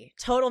opportunity.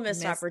 Total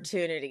missed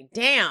opportunity.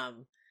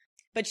 Damn.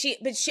 But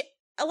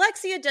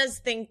Alexia does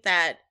think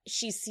that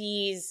she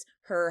sees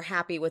her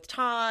happy with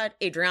Todd.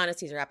 Adriana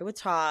sees her happy with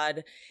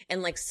Todd.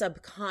 And like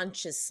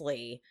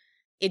subconsciously,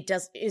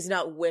 is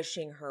not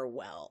wishing her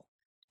well.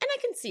 And I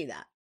can see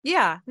that.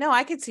 Yeah. No,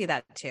 I could see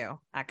that too,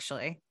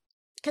 actually.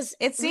 Because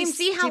it seems we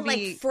see how to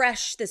be... like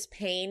fresh this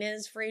pain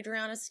is for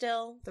Adriana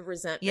still, the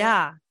resentment.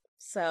 Yeah.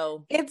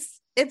 So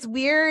it's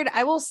weird,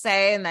 I will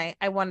say, and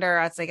I wonder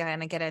as they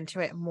kind of get into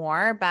it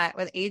more, but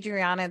with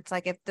Adriana, it's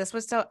like if this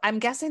was so, I'm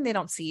guessing they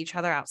don't see each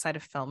other outside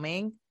of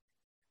filming.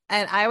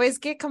 And I always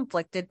get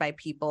conflicted by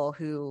people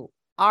who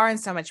are in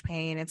so much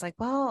pain. It's like,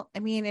 well, I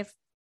mean, if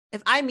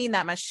I mean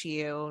that much to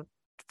you,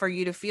 for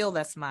you to feel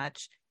this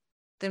much,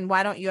 then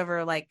why don't you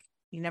ever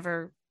you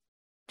never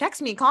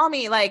text me, call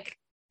me, like,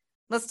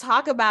 let's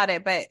talk about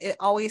it. But it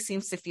always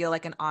seems to feel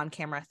like an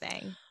on-camera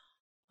thing.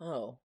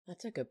 Oh,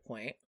 that's a good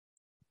point.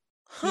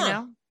 Huh. You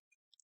know,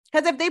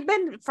 because if they've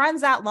been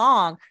friends that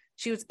long,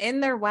 she was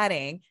in their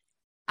wedding.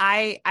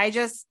 I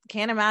just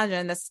can't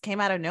imagine this came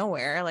out of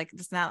nowhere. Like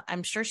this now,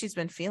 I'm sure she's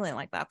been feeling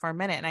like that for a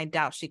minute, and I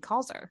doubt she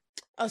calls her.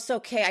 Oh, so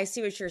okay, I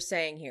see what you're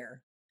saying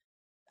here.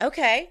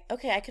 Okay,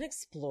 I can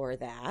explore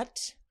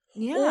that.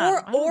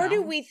 Yeah. Or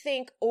do we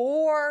think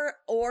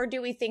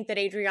that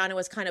Adriana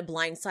was kind of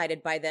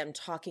blindsided by them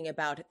talking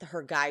about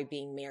her guy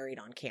being married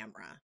on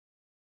camera?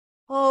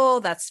 Oh,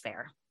 that's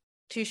fair.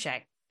 Touche.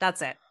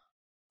 That's it.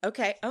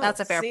 Okay. Oh,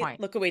 that's a fair point.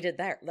 Look what we did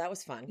there. That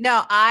was fun.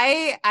 No,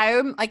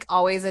 I'm like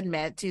always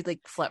admit to like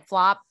flip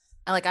flop.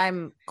 Like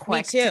I'm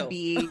quick to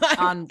be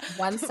on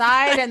one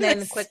side and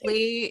then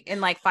quickly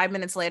in like 5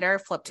 minutes later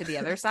flip to the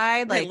other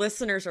side. Like my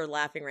listeners are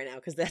laughing right now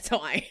because that's how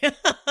I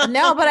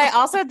No, but I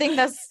also think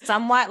that's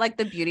somewhat like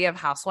the beauty of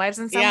Housewives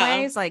in some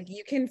ways. Like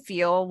you can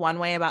feel one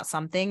way about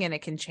something and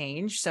it can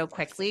change so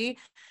quickly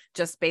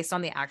just based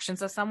on the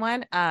actions of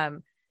someone.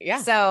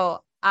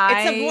 So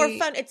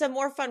it's a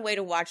more fun way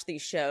to watch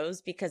these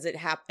shows because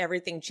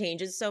everything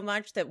changes so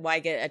much that why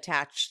get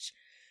attached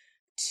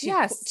too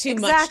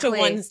much to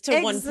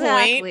one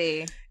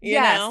point.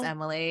 Yes,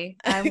 Emily,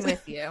 I'm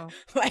with you.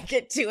 I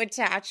get too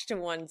attached to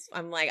one's.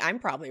 I'm like, I'm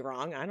probably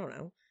wrong. I don't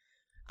know.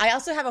 I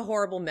also have a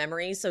horrible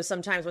memory, so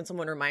sometimes when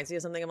someone reminds me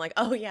of something, I'm like,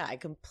 oh yeah, I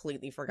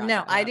completely forgot.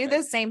 No, I do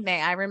the same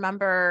thing. I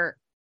remember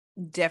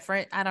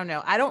different. I don't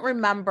know. I don't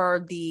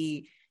remember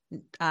the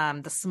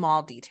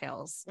small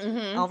details.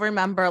 I'll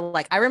remember,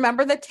 like, I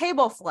remember the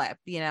table flip,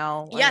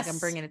 like I'm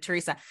bringing it to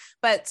Teresa,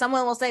 but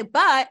someone will say,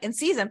 but in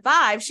season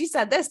 5, she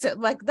said this to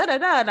like, da, da,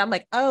 da. And I'm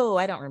like, oh,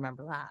 I don't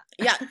remember that.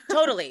 Yeah,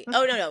 totally.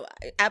 Oh, no,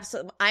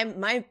 absolutely.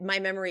 My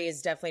memory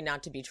is definitely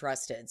not to be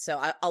trusted.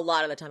 So a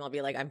lot of the time I'll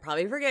be like, I'm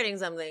probably forgetting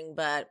something,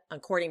 but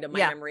according to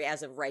my memory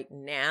as of right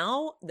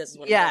now, this is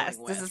what I'm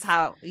going with. This is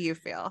how you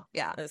feel.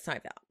 Yeah. This is how I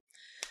feel.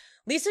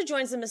 Lisa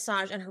joins the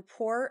massage and her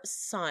poor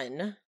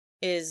son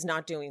is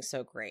not doing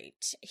so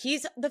great.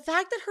 The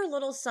fact that her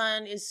little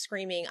son is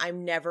screaming,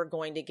 I'm never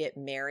going to get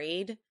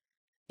married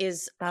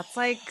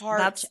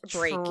that's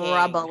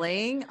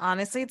troubling.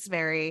 Honestly, it's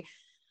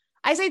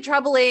I say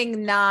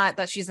troubling, not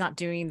that she's not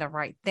doing the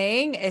right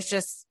thing. It's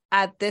just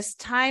at this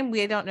time,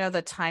 we don't know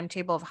the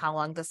timetable of how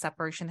long the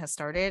separation has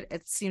started.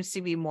 It seems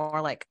to be more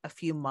like a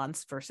few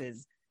months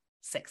versus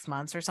 6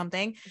 months or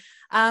something.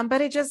 But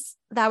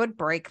that would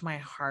break my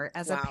heart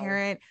as a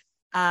parent.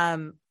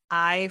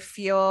 I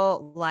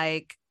feel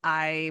like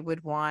I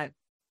would want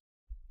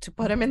to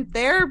put him in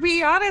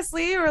therapy,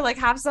 honestly, or like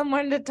have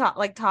someone to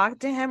talk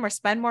to him or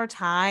spend more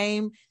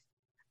time.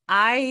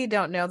 I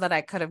don't know that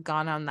I could have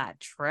gone on that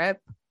trip.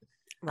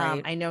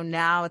 Right. I know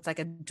now it's like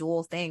a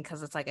dual thing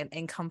because it's like an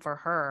income for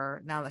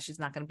her now that she's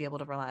not going to be able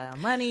to rely on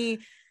money.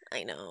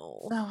 I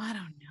know. So I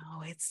don't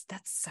know.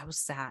 That's so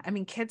sad. I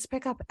mean, kids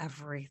pick up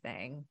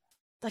everything.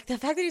 Like the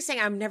fact that he's saying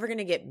I'm never going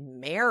to get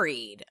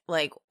married,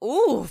 like,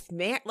 oof,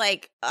 man,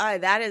 like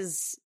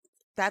that's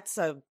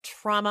a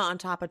trauma on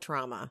top of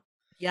trauma.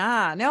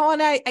 Yeah, no.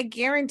 And I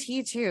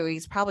guarantee too,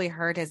 he's probably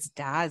heard his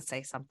dad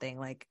say something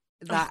like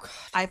that.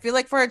 I feel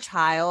like for a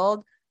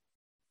child,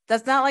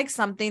 that's not like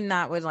something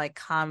that would like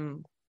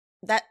come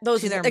to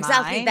their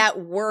mind. That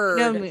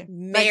word,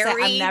 married.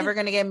 Like, I'm never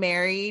going to get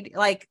married.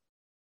 Like,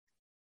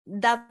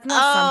 that's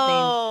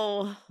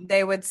not something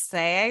they would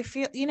say. I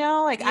feel,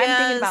 like I'm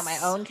thinking about my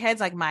own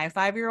kids, like my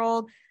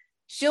 5-year-old,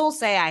 she'll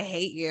say, I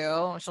hate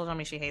you. She'll tell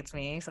me she hates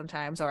me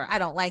sometimes, or I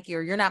don't like you,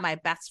 or you're not my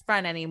best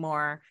friend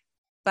anymore.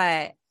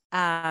 But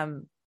I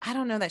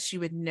don't know that she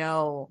would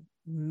know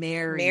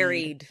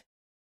married.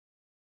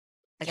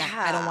 Like,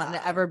 I don't want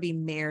to ever be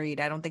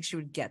married. I don't think she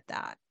would get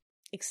that.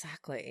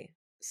 Exactly.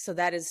 So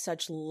that is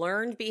such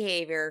learned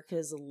behavior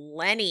because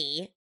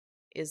Lenny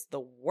is the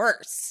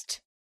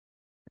worst.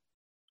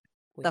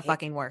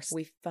 fucking worst.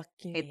 We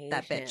fucking hate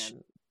that bitch.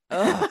 Him.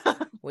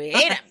 Ugh, we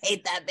hate him.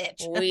 Hate that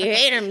bitch. We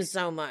hate him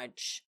so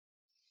much.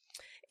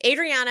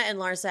 Adriana and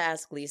Larsa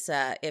ask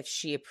Lisa if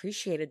she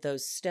appreciated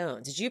those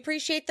stones. Did you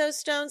appreciate those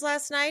stones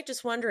last night?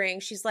 Just wondering.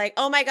 She's like,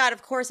 oh my God,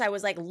 of course I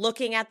was like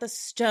looking at the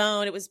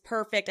stone. It was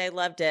perfect. I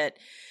loved it.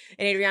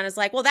 And Adriana's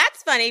like, well,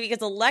 that's funny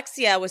because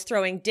Alexia was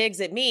throwing digs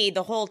at me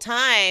the whole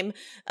time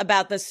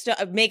about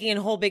the making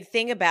a whole big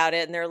thing about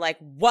it. And they're like,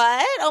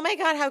 what? Oh my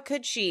God, how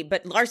could she?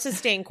 But Larsa's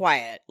staying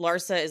quiet.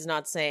 Larsa is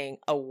not saying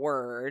a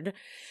word.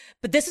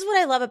 But this is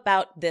what I love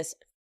about this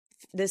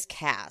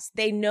cast.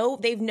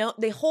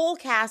 The whole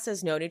cast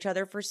has known each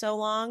other for so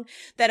long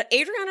that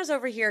Adriana's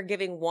over here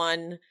giving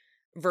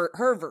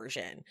her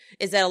version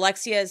is that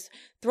Alexia is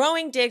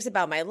throwing digs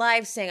about my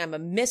life, saying I'm a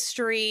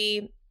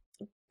mystery.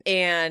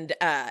 And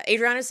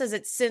Adriana says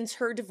it's since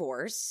her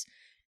divorce.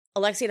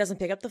 Alexia doesn't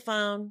pick up the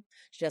phone.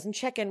 She doesn't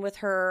check in with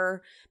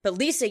her. But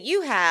Lisa,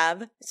 you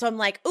have. So I'm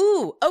like,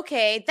 ooh,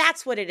 okay,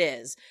 that's what it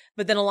is.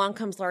 But then along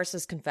comes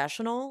Larsa's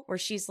confessional where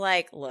she's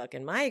like, look,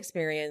 in my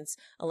experience,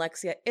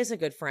 Alexia is a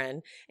good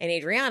friend and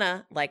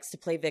Adriana likes to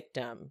play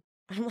victim.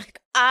 I'm like,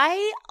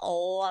 I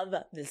love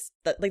this.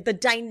 The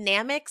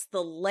dynamics,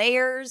 the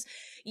layers.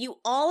 You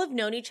all have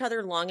known each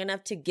other long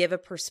enough to give a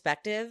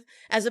perspective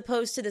as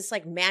opposed to this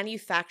like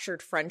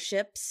manufactured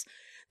friendships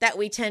that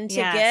we tend to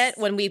get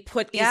when we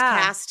put these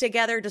casts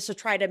together just to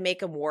try to make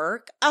them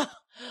work. Oh,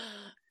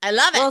 I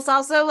love it. Well, it's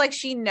also like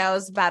she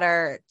knows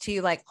better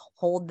to like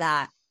hold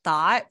that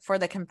thought for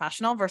the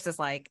confessional versus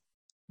like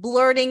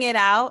blurting it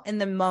out in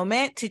the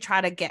moment to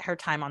try to get her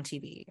time on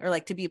TV or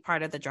like to be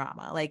part of the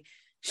drama. Like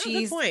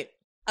she's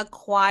a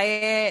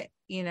quiet,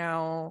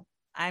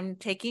 I'm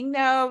taking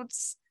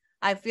notes.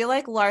 I feel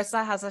like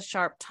Larsa has a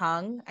sharp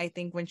tongue. I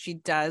think when she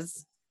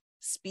does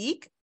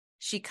speak,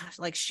 she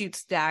like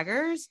shoots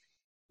daggers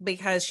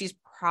because she's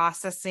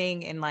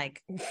processing and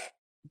like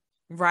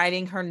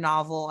writing her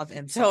novel of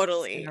insults.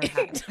 Totally.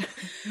 It's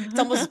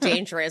almost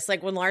dangerous.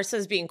 Like when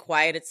Larsa's being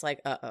quiet, it's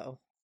like, uh-oh.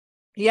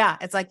 Yeah.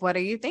 It's like, what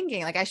are you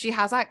thinking? Like she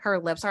has like, her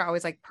lips are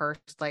always like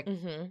pursed, like,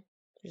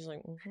 she's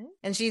like,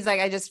 and she's like,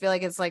 I just feel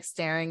like it's like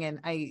staring and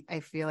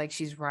I feel like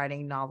she's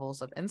writing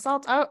novels of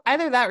insults. Oh,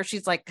 either that or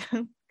she's like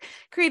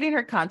creating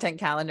her content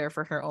calendar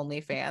for her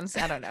OnlyFans.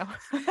 I don't know.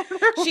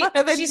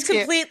 She's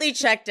completely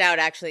checked out,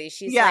 actually.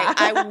 She's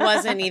like, I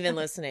wasn't even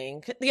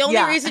listening. The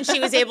only reason she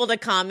was able to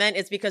comment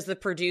is because the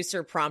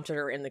producer prompted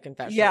her in the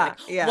confession.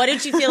 Yeah. What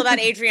did you feel about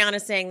Adriana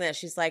saying this?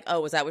 She's like,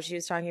 oh, was that what she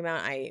was talking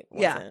about? I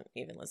wasn't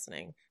even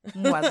listening.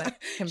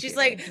 She's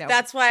like,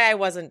 that's why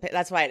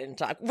I didn't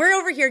talk. We're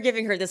over here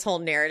giving her this whole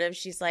narrative.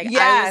 She's like, but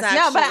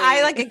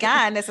I like,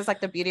 again, this is like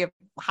the beauty of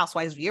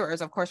Housewives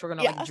viewers. Of course, we're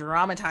going to like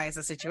dramatize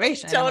the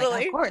situation. Totally.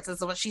 Like, of course,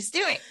 this is what she's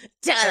doing.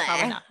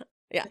 Probably not.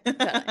 Yeah.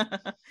 Totally.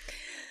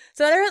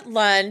 So they're at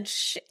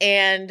lunch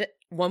and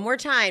one more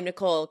time,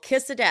 Nicole,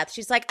 kiss of death.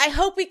 She's like, I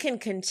hope we can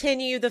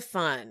continue the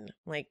fun.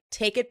 Like,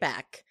 take it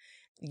back.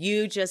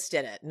 You just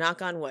did it.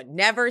 Knock on wood.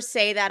 Never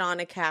say that on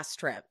a cast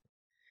trip.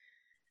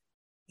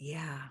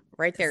 Yeah.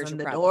 Right there's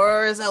the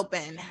door is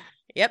open.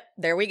 Yep.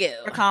 There we go.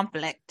 For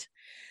conflict.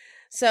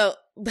 So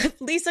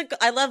Lisa,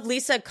 I love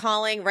Lisa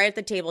calling right at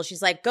the table.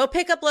 She's like, go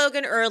pick up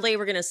Logan early.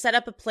 We're going to set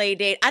up a play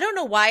date. I don't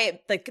know why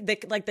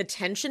the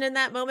tension in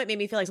that moment made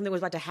me feel like something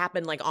was about to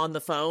happen like on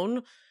the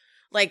phone.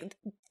 Like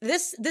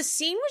this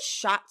scene was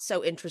shot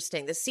so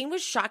interesting. This scene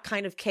was shot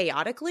kind of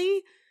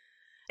chaotically.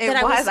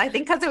 I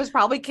think because it was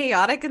probably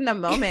chaotic in the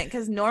moment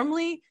because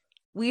normally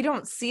we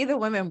don't see the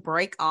women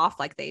break off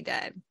like they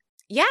did.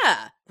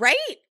 Yeah. Right.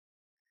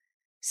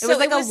 So it was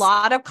like a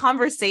lot of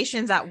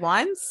conversations at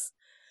once.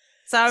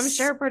 So I'm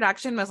sure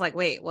production was like,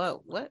 wait,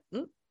 whoa, what?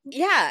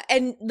 Yeah.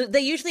 And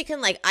they usually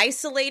can like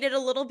isolate it a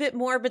little bit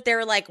more, but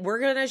they're like, we're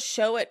going to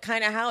show it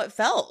kind of how it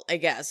felt, I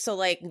guess. So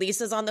like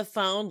Lisa's on the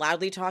phone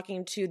loudly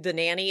talking to the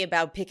nanny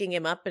about picking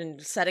him up and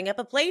setting up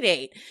a play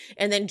date.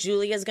 And then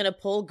Julia's going to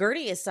pull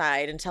Gertie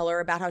aside and tell her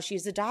about how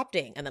she's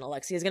adopting. And then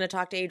Alexia's going to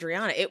talk to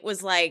Adriana. It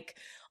was like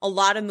a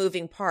lot of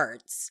moving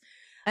parts.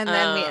 And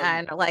then we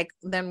end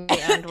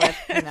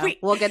with,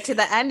 we'll get to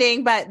the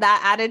ending, but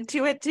that added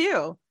to it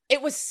too.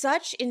 It was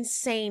such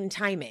insane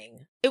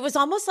timing. It was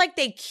almost like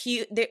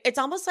it's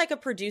almost like a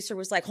producer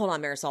was like, hold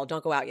on, Marisol,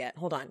 don't go out yet.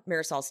 Hold on,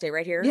 Marisol, stay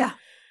right here. Yeah.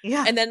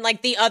 Yeah. And then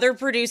like the other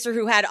producer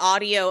who had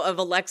audio of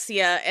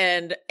Alexia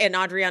and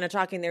Adriana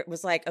talking there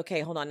was like,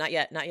 okay, hold on, not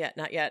yet.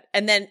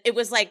 And then it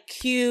was like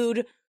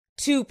cued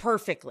too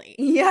perfectly.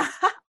 Yeah.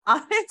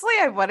 Honestly,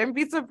 I wouldn't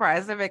be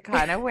surprised if it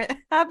kind of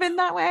happened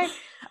that way.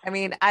 I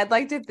mean, I'd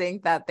like to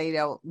think that they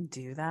don't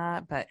do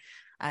that, but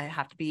I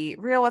have to be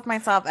real with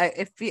myself.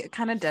 It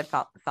kind of did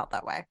felt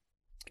that way.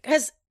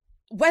 Because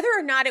whether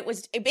or not it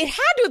had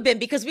to have been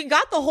because we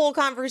got the whole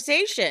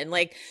conversation.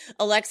 Like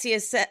Alexia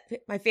said,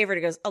 my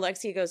favorite,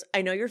 Alexia goes,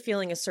 I know you're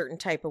feeling a certain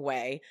type of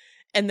way.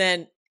 And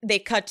then they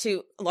cut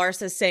to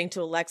Larsa saying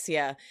to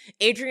Alexia,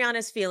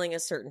 Adriana's feeling a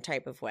certain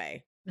type of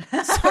way.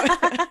 So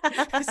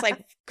it's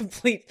like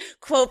complete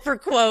quote for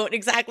quote,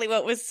 exactly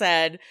what was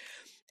said.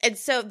 And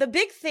so the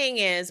big thing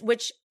is,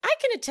 which I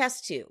can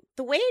attest to,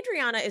 the way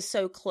Adriana is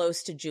so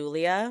close to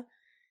Julia,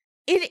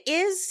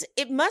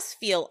 It must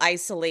feel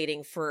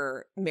isolating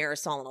for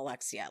Marisol and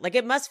Alexia. Like,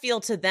 it must feel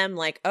to them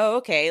like, oh,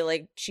 okay,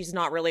 like she's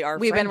not really our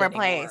We've friend been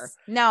replaced. anymore.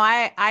 No,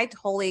 I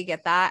totally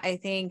get that. I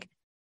think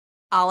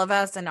all of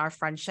us in our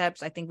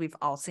friendships, I think we've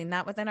all seen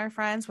that within our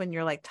friends when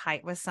you're like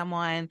tight with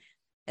someone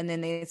and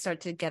then they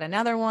start to get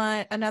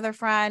another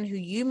friend who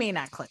you may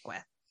not click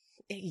with.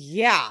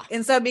 Yeah.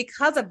 And so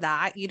because of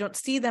that, you don't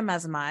see them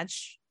as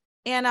much.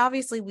 And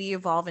obviously we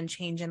evolve and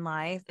change in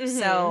life. Mm-hmm.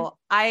 So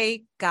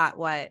I got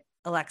what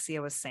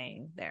Alexia was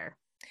saying there.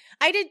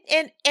 I did.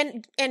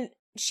 And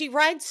she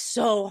rides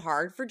so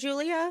hard for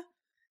Julia,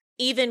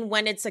 even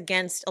when it's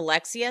against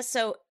Alexia.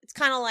 So it's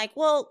kind of like,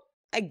 well,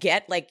 I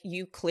get, like,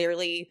 you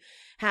clearly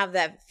have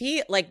that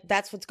feel, like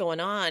that's what's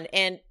going on.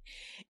 And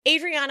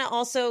Adriana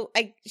also,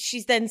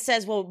 she then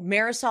says, well,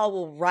 Marisol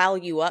will rile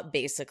you up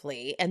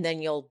basically, and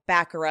then you'll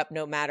back her up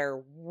no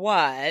matter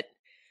what.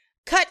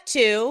 Cut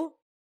to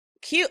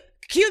cue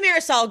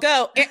Marisol,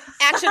 go.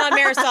 Action on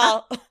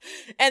Marisol.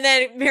 And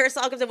then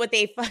Marisol comes in with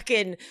a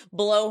fucking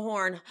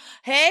blowhorn.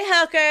 Hey,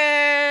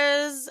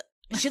 hookers.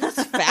 She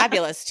looks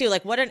fabulous too.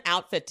 Like, what an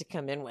outfit to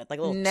come in with. Like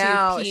a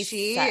little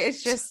two-piece set.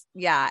 It's just,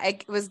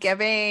 it was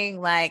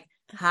giving like,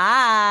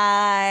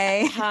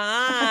 hi.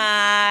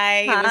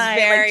 It was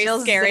very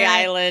like Scary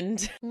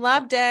Island.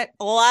 Loved it.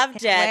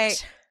 Loved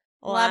it.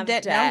 No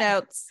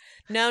notes.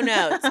 No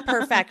notes.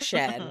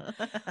 Perfection.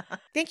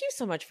 Thank you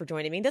so much for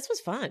joining me. This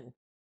was fun.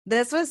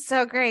 This was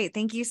so great.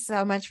 Thank you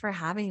so much for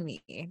having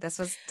me. This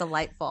was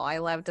delightful. I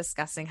love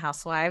discussing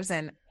Housewives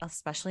and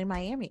especially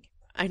Miami.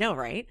 I know,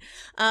 right?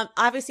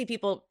 Obviously,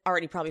 people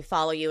already probably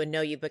follow you and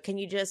know you, but can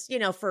you just,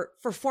 for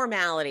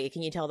formality,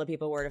 can you tell the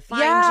people where to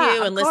find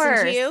you and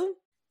listen to you?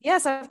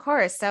 Yes, of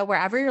course. So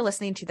wherever you're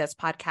listening to this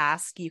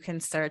podcast, you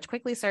can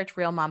quickly search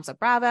Real Moms of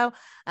Bravo.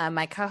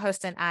 My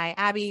co-host and I,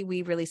 Abby,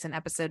 we release an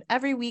episode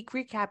every week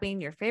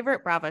recapping your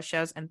favorite Bravo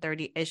shows in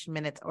 30-ish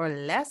minutes or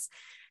less.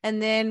 And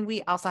then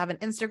we also have an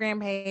Instagram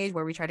page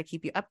where we try to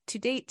keep you up to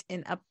date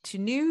and up to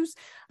news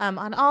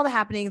on all the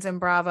happenings in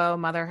Bravo,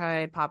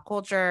 motherhood, pop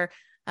culture.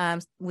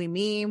 We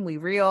meme, we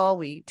reel,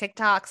 we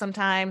TikTok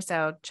sometimes.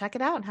 So check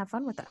it out and have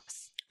fun with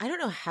us. I don't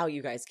know how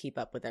you guys keep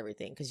up with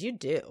everything, because you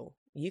do.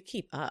 You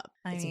keep up.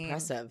 It's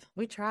impressive.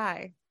 We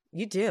try.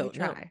 You do. We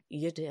try. No,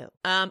 you do.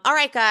 All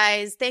right,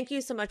 guys. Thank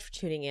you so much for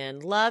tuning in.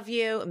 Love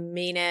you.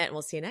 Mean it. And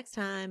we'll see you next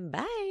time.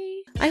 Bye.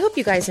 I hope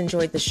you guys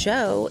enjoyed the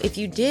show. If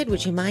you did,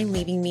 would you mind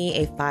leaving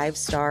me a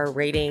 5-star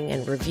rating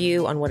and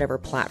review on whatever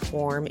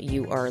platform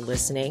you are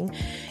listening?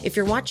 If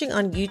you're watching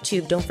on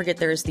YouTube, don't forget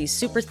there's the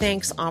super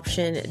thanks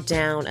option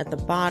down at the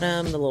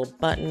bottom, the little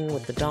button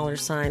with the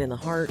 $ and the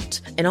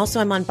heart. And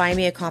also I'm on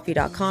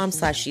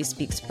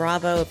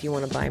buymeacoffee.com/SheSpeaksBravo if you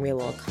want to buy me a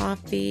little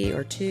coffee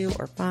or 2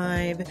 or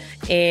 5.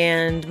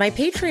 And my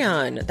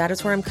Patreon, that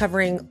is where I'm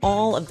covering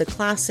all of the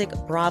classic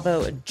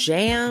Bravo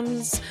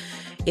jams.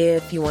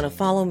 If you want to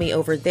follow me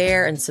over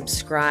there and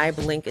subscribe,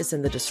 link is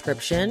in the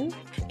description.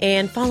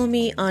 And follow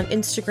me on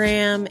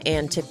Instagram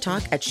and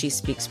TikTok at She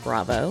Speaks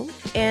Bravo.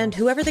 And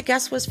whoever the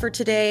guest was for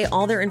today,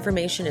 all their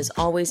information is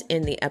always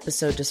in the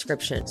episode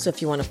description. So if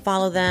you want to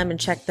follow them and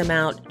check them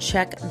out,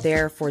 check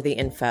there for the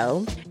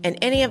info. And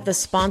any of the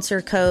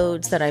sponsor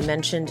codes that I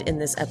mentioned in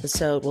this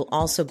episode will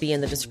also be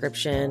in the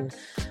description.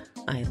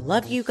 I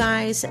love you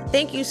guys.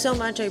 Thank you so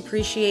much. I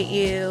appreciate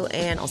you.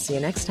 And I'll see you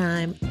next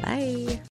time. Bye.